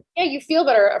less thing. Yeah, you feel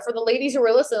better. For the ladies who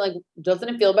are listening, like, doesn't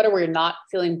it feel better where you're not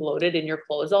feeling bloated in your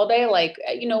clothes all day? Like,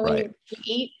 when you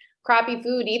eat crappy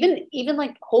food, even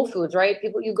like Whole Foods, right?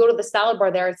 You go to the salad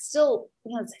bar there, it's still,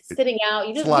 it's sitting out.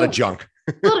 It's a lot of junk.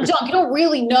 A lot of junk. You don't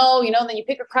really know, then you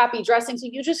pick a crappy dressing. So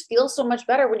you just feel so much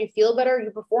better. When you feel better,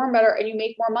 you perform better and you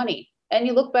make more money and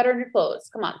you look better in your clothes.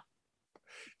 Come on.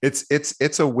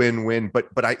 It's a win-win,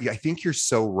 but I think you're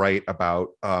so right about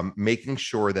making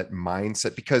sure that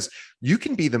mindset, because you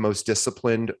can be the most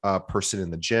disciplined person in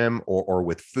the gym or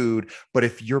with food, but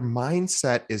if your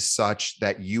mindset is such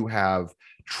that you have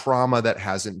trauma that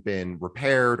hasn't been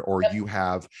repaired, or you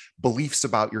have beliefs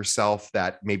about yourself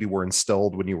that maybe were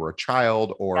instilled when you were a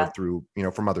child or through,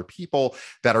 from other people,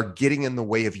 that are getting in the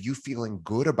way of you feeling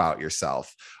good about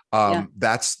yourself.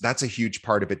 That's a huge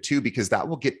part of it too, because that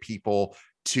will get people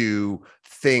to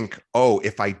think, oh,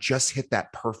 if I just hit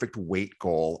that perfect weight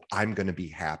goal, I'm going to be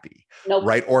happy. Nope.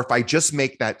 Right. Or if I just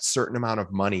make that certain amount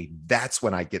of money, that's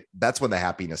when the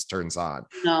happiness turns on.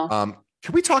 No.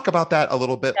 Can we talk about that a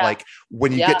little bit? Yeah. Like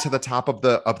when you get to the top of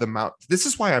the mountain, this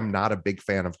is why I'm not a big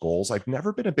fan of goals. I've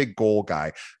never been a big goal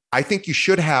guy. I think you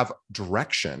should have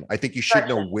direction. I think you should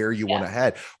know where you want to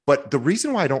head. But the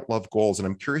reason why I don't love goals, and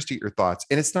I'm curious to get your thoughts,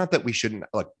 and it's not that we shouldn't,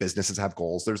 like, businesses have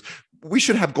goals. We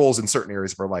should have goals in certain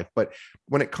areas of our life. But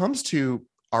when it comes to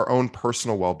our own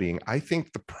personal well-being, I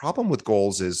think the problem with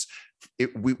goals is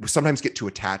we sometimes get too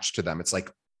attached to them. It's like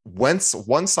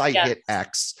once I hit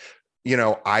X,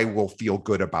 I will feel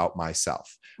good about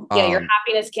myself. Yeah, your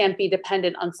happiness can't be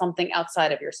dependent on something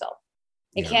outside of yourself.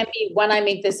 It can't be, when I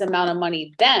make this amount of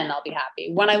money, then I'll be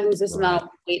happy. When I lose this amount of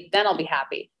weight, then I'll be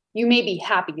happy. You may be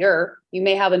happier. You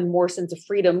may have a more sense of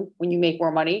freedom when you make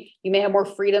more money. You may have more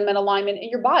freedom and alignment in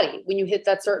your body when you hit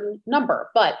that certain number.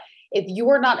 But if you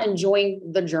are not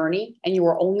enjoying the journey and you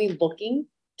are only looking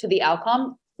to the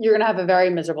outcome, you're going to have a very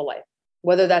miserable life,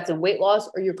 whether that's in weight loss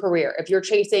or your career. If you're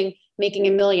chasing making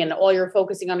 $1 million, all you're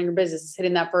focusing on in your business is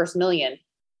hitting that first $1 million,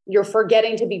 you're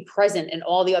forgetting to be present in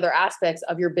all the other aspects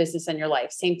of your business and your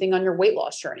life. Same thing on your weight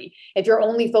loss journey. If you're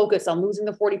only focused on losing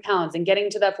the 40 pounds and getting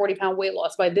to that 40-pound weight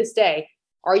loss by this day,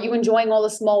 are you enjoying all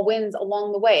the small wins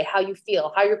along the way? How you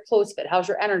feel, how your clothes fit, how's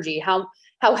your energy, how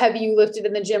heavy you lifted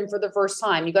in the gym for the first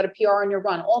time, you got a PR on your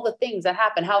run, all the things that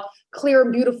happen, how clear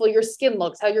and beautiful your skin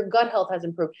looks, how your gut health has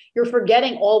improved. You're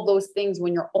forgetting all those things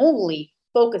when you're only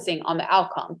focusing on the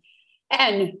outcome.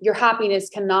 And your happiness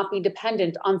cannot be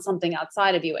dependent on something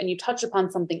outside of you. And you touch upon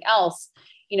something else,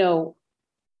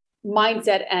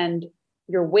 mindset and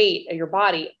your weight or your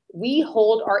body. We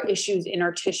hold our issues in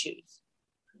our tissues.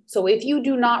 So if you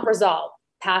do not resolve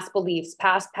past beliefs,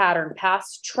 past pattern,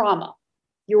 past trauma,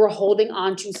 you are holding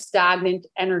on to stagnant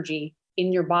energy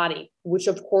in your body, which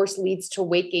of course leads to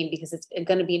weight gain because it's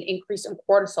going to be an increase in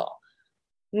cortisol.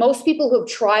 Most people who have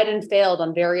tried and failed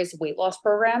on various weight loss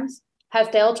programs have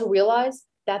failed to realize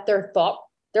that their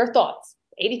thoughts,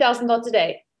 80,000 thoughts a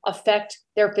day, affect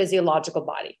their physiological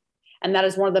body. And that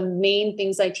is one of the main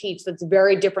things I teach that's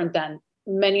very different than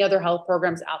many other health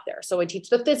programs out there. So I teach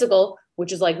the physical,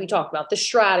 which is like we talked about, the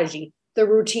strategy, the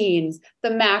routines, the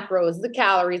macros, the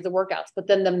calories, the workouts, but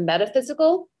then the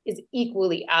metaphysical is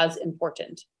equally as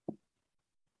important.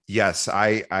 Yes,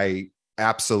 I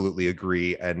absolutely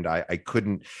agree. And I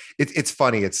couldn't, it's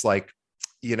funny. It's like,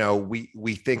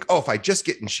 we think, oh, if I just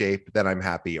get in shape, then I'm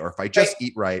happy. Or if I just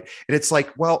eat right. And it's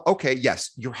like, well, okay,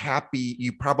 yes, you're happy.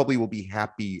 You probably will be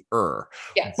happier,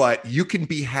 but you can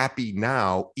be happy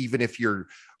now, even if you're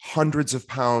hundreds of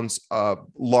pounds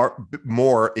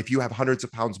more, if you have hundreds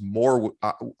of pounds more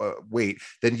weight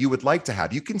than you would like to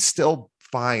have, you can still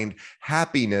find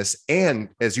happiness and,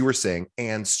 as you were saying,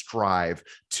 and strive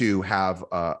to have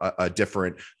a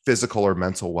different physical or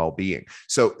mental well-being.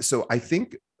 So I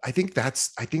think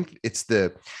it's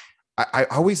I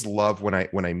always love when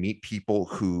I meet people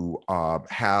who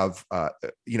have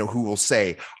who will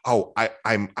say, oh,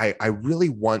 I really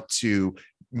want to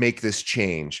make this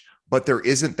change, but there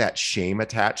isn't that shame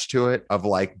attached to it of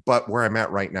like, but where I'm at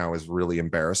right now is really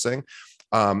embarrassing.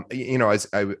 As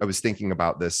I was thinking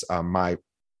about this, my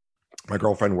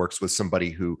girlfriend works with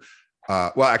somebody who,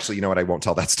 well, actually, you know what? I won't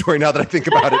tell that story now that I think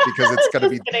about it, because it's going to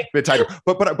be a bit tighter.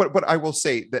 But I will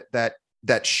say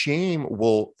that shame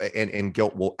will and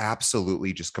guilt will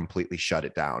absolutely just completely shut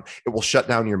it down. It will shut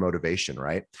down your motivation,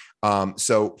 right?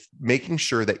 So making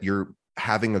sure that you're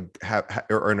having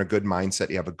or in a good mindset,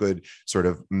 you have a good sort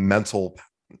of mental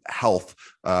health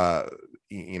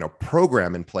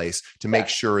program in place to make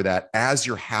sure that as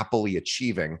you're happily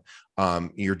achieving,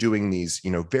 you're doing these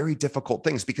very difficult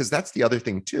things, because that's the other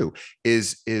thing too,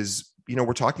 is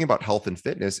we're talking about health and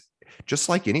fitness. Just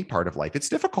like any part of life, it's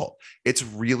difficult. It's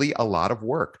really a lot of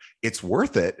work. It's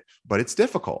worth it, but it's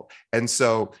difficult. And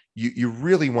so you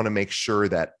really want to make sure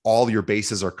that all your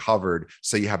bases are covered,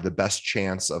 so you have the best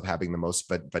chance of having the most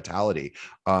vitality.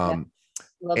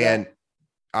 And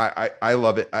I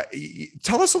love it.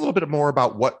 Tell us a little bit more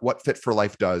about what Fit for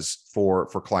Life does for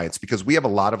clients, because we have a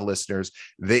lot of listeners.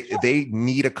 They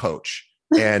need a coach.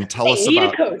 And tell us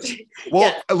about. A coach.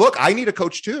 Well, look, I need a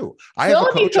coach too. I have a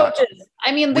coach. Coaches.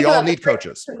 I mean, we all need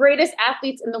coaches. The greatest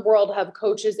athletes in the world have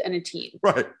coaches and a team.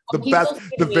 Right.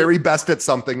 The very best at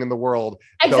something in the world.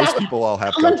 Exactly. Those people all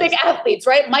have Olympic coaches. athletes,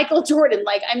 right? Michael Jordan.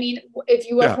 Like, I mean, if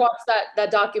you have watched that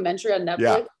documentary on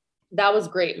Netflix, that was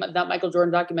great. That Michael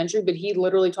Jordan documentary, but he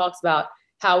literally talks about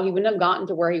how he wouldn't have gotten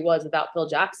to where he was without Phil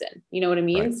Jackson. You know what I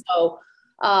mean? Right. So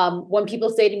when people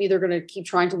say to me they're going to keep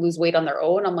trying to lose weight on their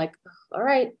own, I'm like, all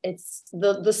right, it's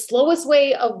the slowest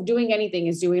way of doing anything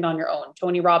is doing it on your own.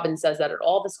 Tony Robbins says that at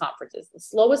all of his conferences. The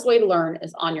slowest way to learn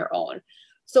is on your own.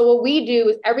 So what we do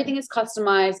is everything is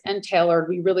customized and tailored.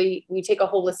 We take a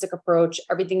holistic approach.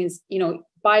 Everything is,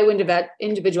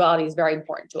 bio-individuality is very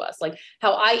important to us. Like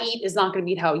how I eat is not going to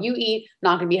be how you eat,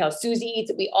 not going to be how Susie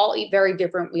eats. We all eat very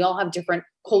different. We all have different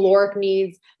caloric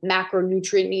needs,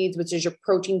 macronutrient needs, which is your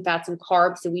protein, fats, and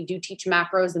carbs. So we do teach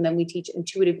macros, and then we teach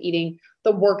intuitive eating.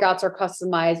 The workouts are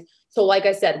customized. So like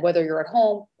I said, whether you're at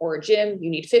home or a gym, you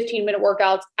need 15-minute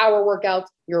workouts, hour workouts,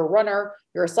 you're a runner,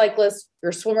 you're a cyclist, you're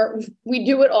a swimmer. We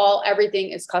do it all. Everything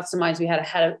is customized. We have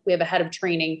a head of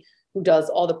training who does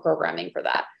all the programming for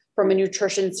that. From a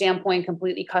nutrition standpoint,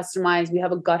 completely customized. We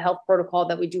have a gut health protocol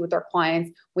that we do with our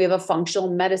clients. We have a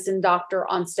functional medicine doctor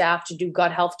on staff to do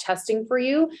gut health testing for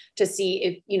you to see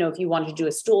if you want to do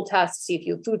a stool test, see if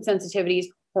you have food sensitivities,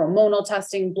 hormonal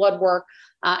testing, blood work.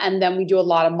 And then we do a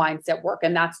lot of mindset work.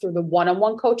 And that's through the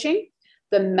one-on-one coaching,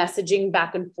 the messaging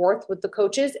back and forth with the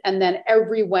coaches. And then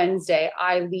every Wednesday,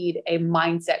 I lead a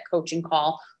mindset coaching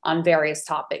call on various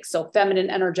topics. So feminine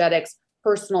energetics,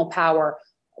 personal power,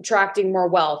 attracting more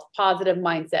wealth, positive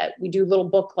mindset. We do little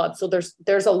book clubs. So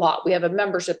there's a lot. We have a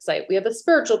membership site. We have a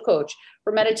spiritual coach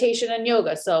for meditation and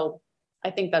yoga. So I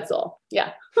think that's all.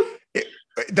 Yeah.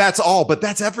 That's all, but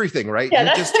that's everything, right?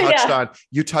 Yeah,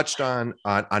 you touched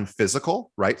on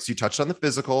physical, right? So you touched on the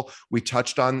physical. We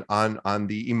touched on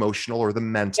the emotional or the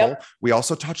mental. Yep. We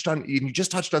also touched on, you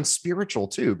just touched on spiritual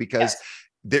too, because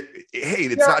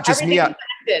it's not just me.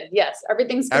 Yes.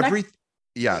 Everything's connected.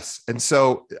 Yes. And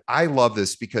so I love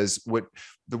this, because what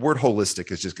the word holistic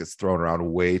just gets thrown around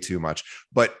way too much.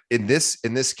 But in this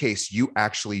case, you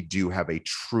actually do have a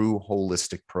true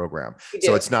holistic program.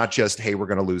 So it's not just, hey, we're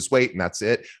going to lose weight and that's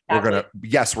it. Exactly.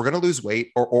 We're going to lose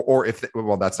weight, or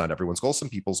that's not everyone's goal. Some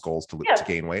people's goals to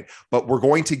gain weight, but we're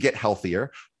going to get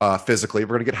healthier physically.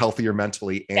 We're going to get healthier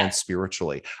mentally and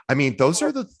spiritually. I mean, those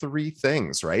are the three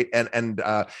things, right? And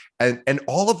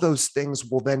all of those things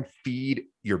will then feed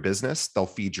your business. They'll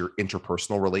feed your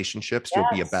interpersonal relationships. Yes.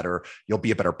 You'll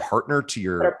be a better partner to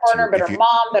your better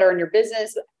mom, better in your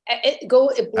business. It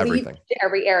bleeds to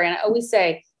every area. And I always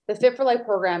say the Fit for Life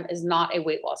program is not a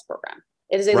weight loss program.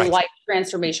 It is a life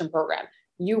transformation program.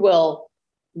 You will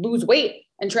lose weight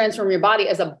and transform your body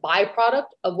as a byproduct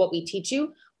of what we teach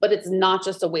you, but it's not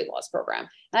just a weight loss program.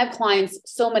 And I have clients,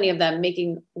 so many of them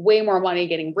making way more money,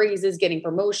 getting raises, getting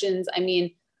promotions. I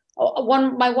mean,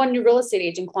 my one new real estate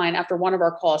agent client, after one of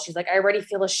our calls, she's like, I already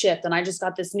feel a shift. And I just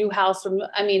got this new house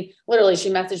literally she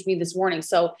messaged me this morning.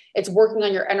 So it's working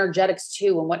on your energetics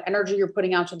too, and what energy you're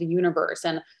putting out to the universe.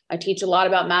 And I teach a lot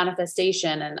about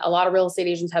manifestation, and a lot of real estate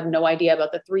agents have no idea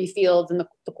about the 3 fields and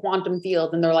the quantum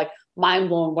field. And they're like mind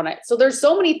blown so there's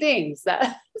so many things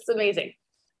that it's amazing.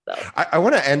 So. I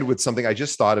want to end with something. I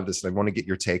just thought of this and I want to get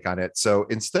your take on it. So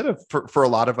instead of, for a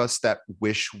lot of us that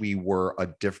wish we were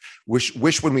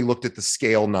wish when we looked at the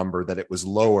scale number that it was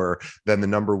lower than the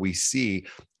number we see,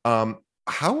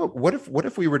 what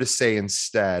if we were to say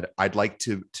instead, I'd like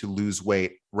to lose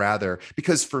weight rather,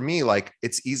 because for me, like,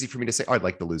 it's easy for me to say, oh, I'd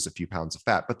like to lose a few pounds of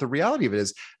fat. But the reality of it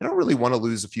is I don't really want to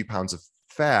lose a few pounds of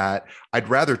fat. I'd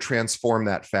rather transform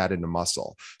that fat into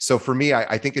muscle. So for me,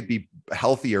 I think it'd be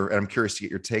healthier. And I'm curious to get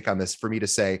your take on this, for me to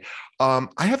say, I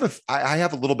have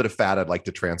a little bit of fat I'd like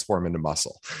to transform into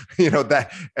muscle. Would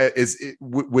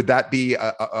that be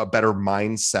a better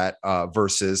mindset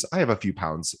versus I have a few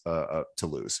pounds to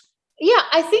lose? Yeah,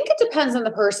 I think it depends on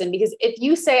the person, because if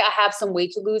you say I have some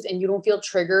weight to lose and you don't feel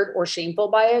triggered or shameful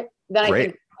by it, then I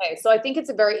think, okay. So I think it's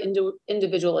a very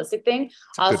individualistic thing.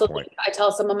 I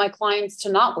tell some of my clients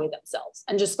to not weigh themselves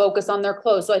and just focus on their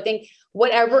clothes. So I think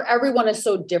everyone is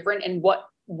so different, and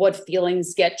what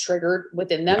feelings get triggered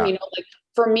within them. Yeah. Like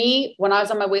for me, when I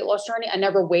was on my weight loss journey, I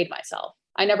never weighed myself.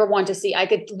 I never wanted to see. I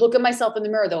could look at myself in the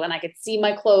mirror though, and I could see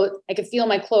my clothes. I could feel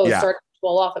my clothes start to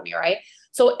fall off of me, right?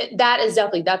 So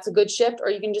that's a good shift. Or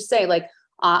you can just say like,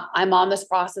 I'm on this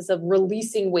process of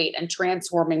releasing weight and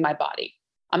transforming my body.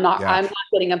 I'm not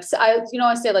getting upset. I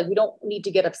say like, we don't need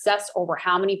to get obsessed over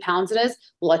how many pounds it is.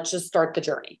 Let's just start the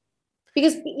journey,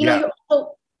 because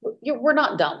we're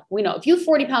not dumb. We know if you have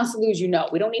 40 pounds to lose,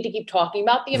 we don't need to keep talking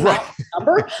about the amount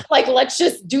number. Like, let's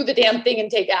just do the damn thing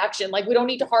and take action. Like, we don't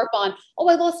need to harp on, oh,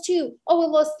 I lost 2. Oh, I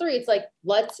lost 3. It's like,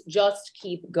 let's just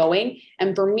keep going.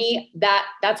 And for me,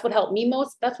 that's what helped me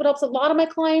most. That's what helps a lot of my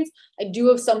clients. I do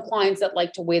have some clients that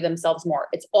like to weigh themselves more.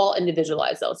 It's all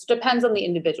individualized though. So it depends on the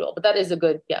individual, but that is a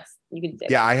good, yes, you can say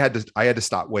that. I had to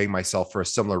stop weighing myself for a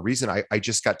similar reason. I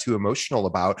just got too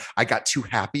emotional I got too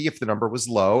happy if the number was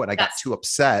low, and I got too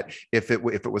upset if it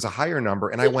was a higher number.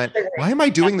 And I went, why am I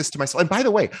doing this to myself? And by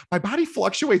the way, my body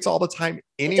fluctuates all the time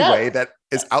anyway. That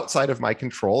is outside of my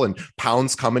control, and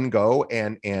pounds come and go,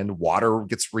 and water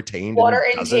gets retained. Water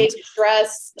intake,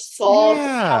 stress, salt,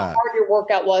 how hard your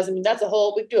workout was. I mean,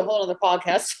 we do a whole other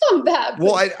podcast on that.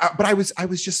 Well, I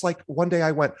was just like, one day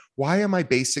I went, why am I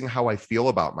basing how I feel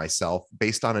about myself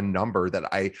based on a number that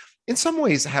I, in some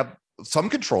ways, have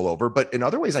some control over, but in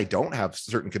other ways I don't have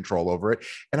certain control over it.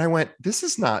 And I went, this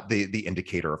is not the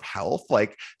indicator of health.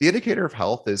 Like, the indicator of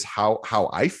health is how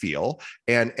I feel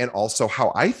and also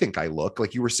how I think I look.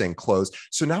 Like you were saying, clothes.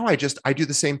 So now I do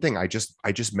the same thing. I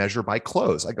just measure by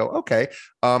clothes. I go, okay,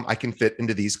 I can fit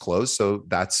into these clothes. So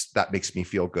that makes me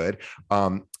feel good.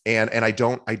 And I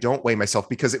don't weigh myself,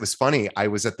 because it was funny. I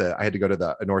had to go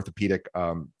to an orthopedic,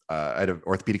 I had an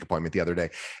orthopedic appointment the other day,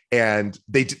 and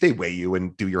they weigh you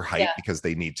and do your height because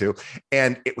they need to.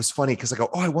 And it was funny because I go,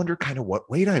 oh, I wonder kind of what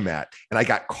weight I'm at. And I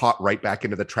got caught right back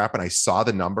into the trap, and I saw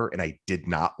the number and I did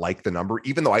not like the number,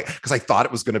 even though because I thought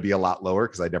it was going to be a lot lower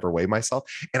because I never weighed myself.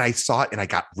 And I saw it and I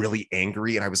got really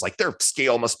angry, and I was like, their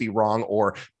scale must be wrong,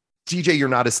 or DJ, you're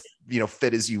not as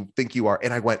fit as you think you are.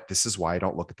 And I went, this is why I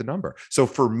don't look at the number. So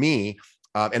for me,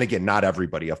 and again, not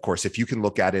everybody, of course, if you can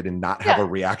look at it and not have a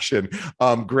reaction,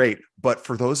 great. But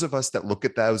for those of us that look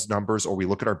at those numbers, or we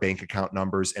look at our bank account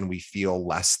numbers and we feel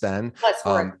less than,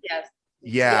 that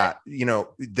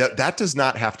does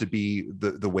not have to be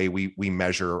the way we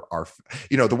measure our,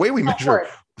 the way we measure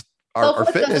our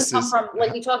fitness is from,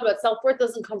 like we talked about, self-worth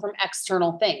doesn't come from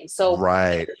external things. So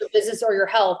right. Your business or your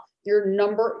health,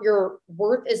 your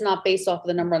worth is not based off of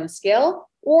the number on the scale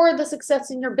or the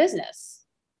success in your business.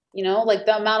 Like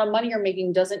the amount of money you're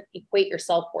making doesn't equate your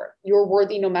self-worth. You're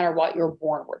worthy no matter what. You're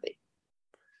born worthy.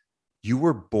 You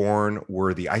were born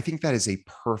worthy. I think that is a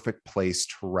perfect place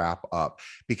to wrap up,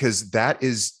 because that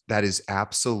is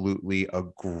absolutely a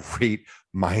great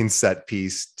mindset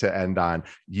piece to end on.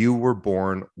 You were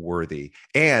born worthy.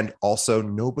 And also,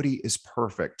 nobody is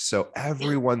perfect. So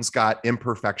everyone's got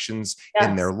imperfections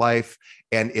in their life.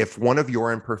 And if one of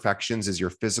your imperfections is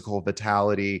your physical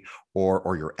vitality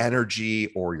or your energy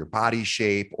or your body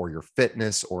shape or your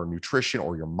fitness or nutrition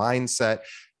or your mindset,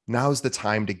 now's the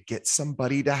time to get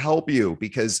somebody to help you,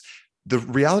 because the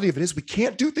reality of it is we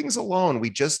can't do things alone. We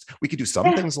can do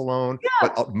some things alone,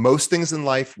 but most things in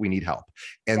life, we need help.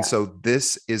 And so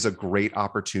this is a great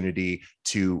opportunity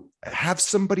to have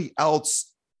somebody else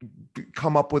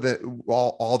come up with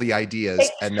all the ideas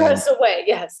and stress away.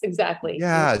 Yes, exactly.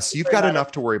 Yes, you've got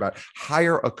enough to worry about.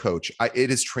 Hire a coach. It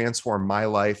has transformed my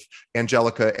life.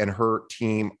 Angelica and her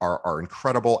team are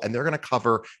incredible, and they're going to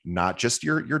cover not just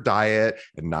your diet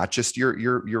and not just your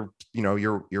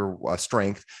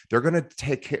strength. They're going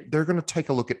to take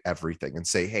a look at everything and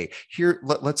say, hey, here,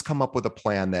 let's come up with a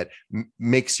plan that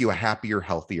makes you a happier,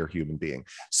 healthier human being.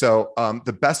 So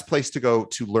the best place to go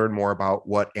to learn more about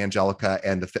what Angelica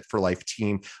and the Fit for Life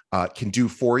team can do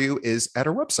for you is at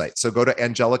our website. So go to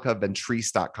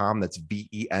angelicaventrise.com. That's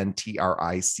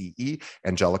VENTRICE.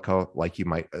 Angelica, like you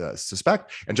might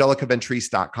suspect.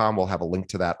 Angelicaventrise.com. We'll have a link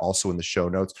to that also in the show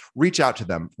notes. Reach out to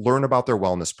them, learn about their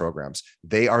wellness programs.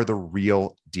 They are the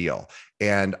real deal.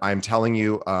 And I'm telling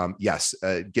you,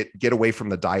 get away from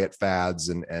the diet fads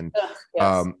and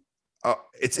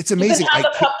it's amazing. You can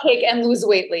have a cupcake and lose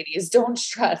weight, ladies. Don't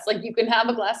stress. Like, you can have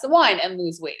a glass of wine and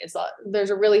lose weight.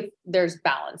 There's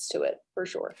balance to it for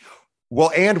sure.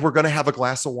 Well, and we're going to have a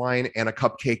glass of wine and a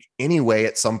cupcake anyway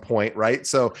at some point, right?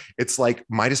 So it's like,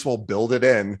 might as well build it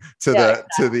in to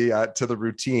the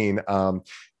routine.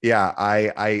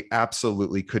 I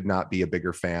absolutely could not be a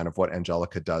bigger fan of what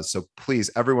Angelica does. So please,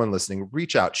 everyone listening,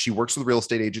 reach out. She works with real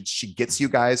estate agents. She gets you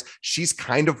guys. She's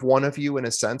kind of one of you in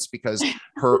a sense, because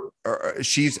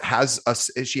she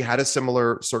had a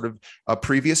similar sort of a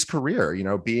previous career.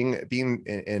 Being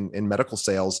in medical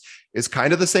sales is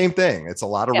kind of the same thing. It's a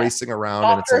lot of racing around,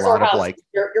 doctors, and it's a lot of like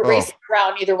you're racing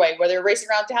around either way, whether you're racing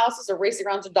around to houses or racing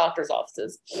around to doctors'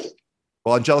 offices.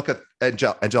 Well, Angelica,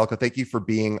 thank you for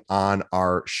being on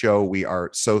our show. We are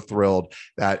so thrilled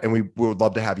and we would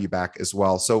love to have you back as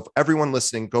well. So everyone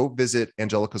listening, go visit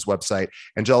Angelica's website,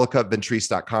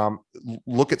 angelicaventrise.com.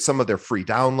 Look at some of their free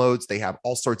downloads. They have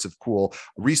all sorts of cool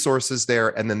resources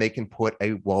there, and then they can put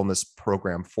a wellness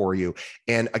program for you.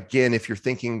 And again, if you're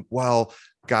thinking, well,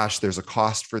 gosh, there's a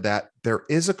cost for that. There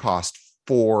is a cost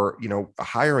for,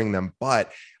 hiring them,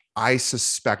 but I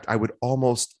suspect I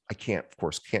can't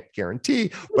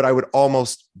guarantee, but I would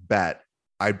almost bet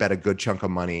a good chunk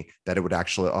of money that it would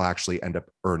actually end up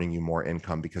earning you more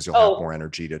income, because you'll have more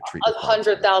energy to treat.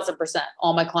 100,000%.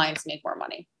 All my clients make more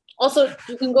money. Also,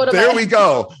 you can go to There we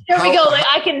go. Like,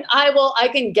 I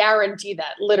can guarantee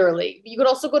that, literally. You could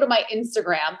also go to my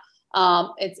Instagram.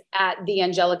 It's at the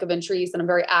Angelica Ventrise, and I'm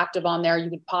very active on there. You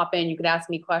could pop in, you could ask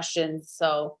me questions.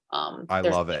 So I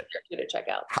love it. To check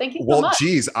out. Thank you so much.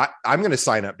 Geez, I'm going to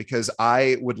sign up, because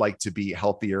I would like to be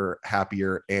healthier,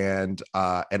 happier, and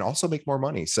also make more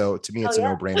money. So to me, it's a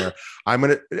no-brainer.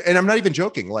 And I'm not even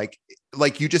joking. Like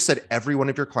you just said, every one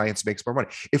of your clients makes more money.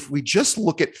 If we just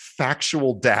look at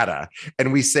factual data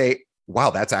and we say, wow,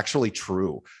 that's actually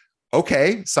true.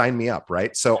 Okay, sign me up.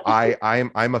 Right. So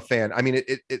I'm a fan. I mean,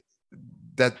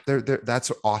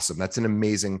 that's awesome. That's an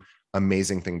amazing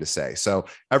thing to say. So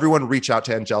everyone reach out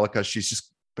to Angelica.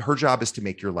 Her job is to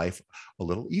make your life a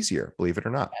little easier, believe it or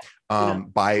not.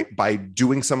 By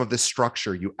doing some of this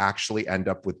structure, you actually end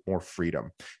up with more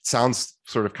freedom. It sounds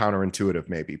sort of counterintuitive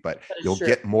maybe, but you'll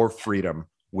get more freedom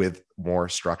with more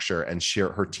structure. And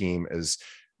her team is,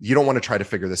 you don't want to try to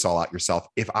figure this all out yourself.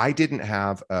 If I didn't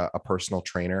have a personal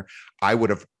trainer, I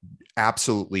would have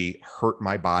absolutely hurt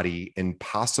my body in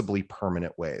possibly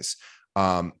permanent ways.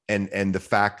 And the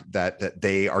fact that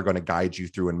they are going to guide you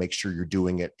through and make sure you're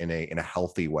doing it in a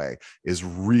healthy way is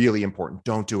really important.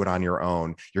 Don't do it on your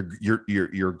own.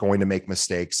 You're going to make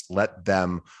mistakes. Let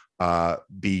them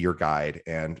be your guide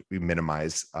and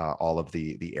minimize all of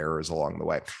the errors along the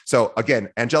way. So again,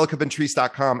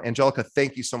 angelicaventrise.com. Angelica,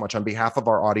 thank you so much. On behalf of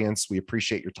our audience, we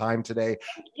appreciate your time today.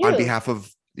 On behalf of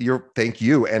thank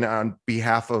you. And on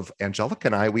behalf of Angelica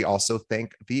and I, we also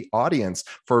thank the audience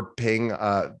for paying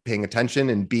attention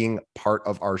and being part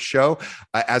of our show.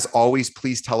 As always,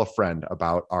 please tell a friend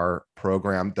about our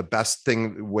program. The best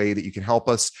way that you can help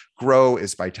us grow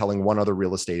is by telling one other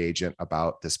real estate agent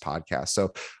about this podcast.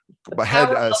 So go ahead,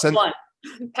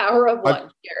 Power of one.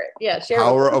 Share it. Yeah. Share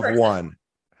Power of One.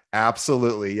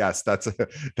 Absolutely. Yes. That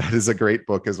is a great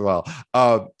book as well.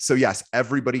 So yes,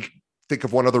 everybody think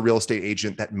of one other real estate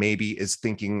agent that maybe is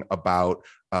thinking about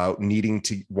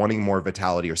wanting more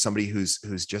vitality, or somebody who's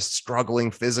just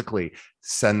struggling physically.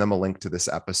 Send them a link to this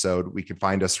episode. We can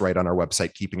find us right on our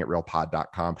website,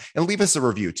 keepingitrealpod.com, and leave us a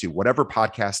review too. Whatever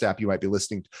podcast app you might be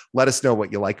listening to, let us know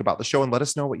what you like about the show, and let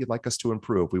us know what you'd like us to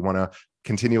improve. We want to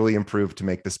continually improve to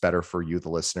make this better for you, the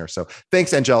listener. So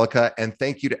thanks, Angelica. And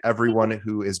thank you to everyone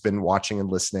who has been watching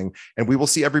and listening. And we will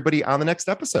see everybody on the next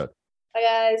episode. Bye,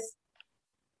 guys.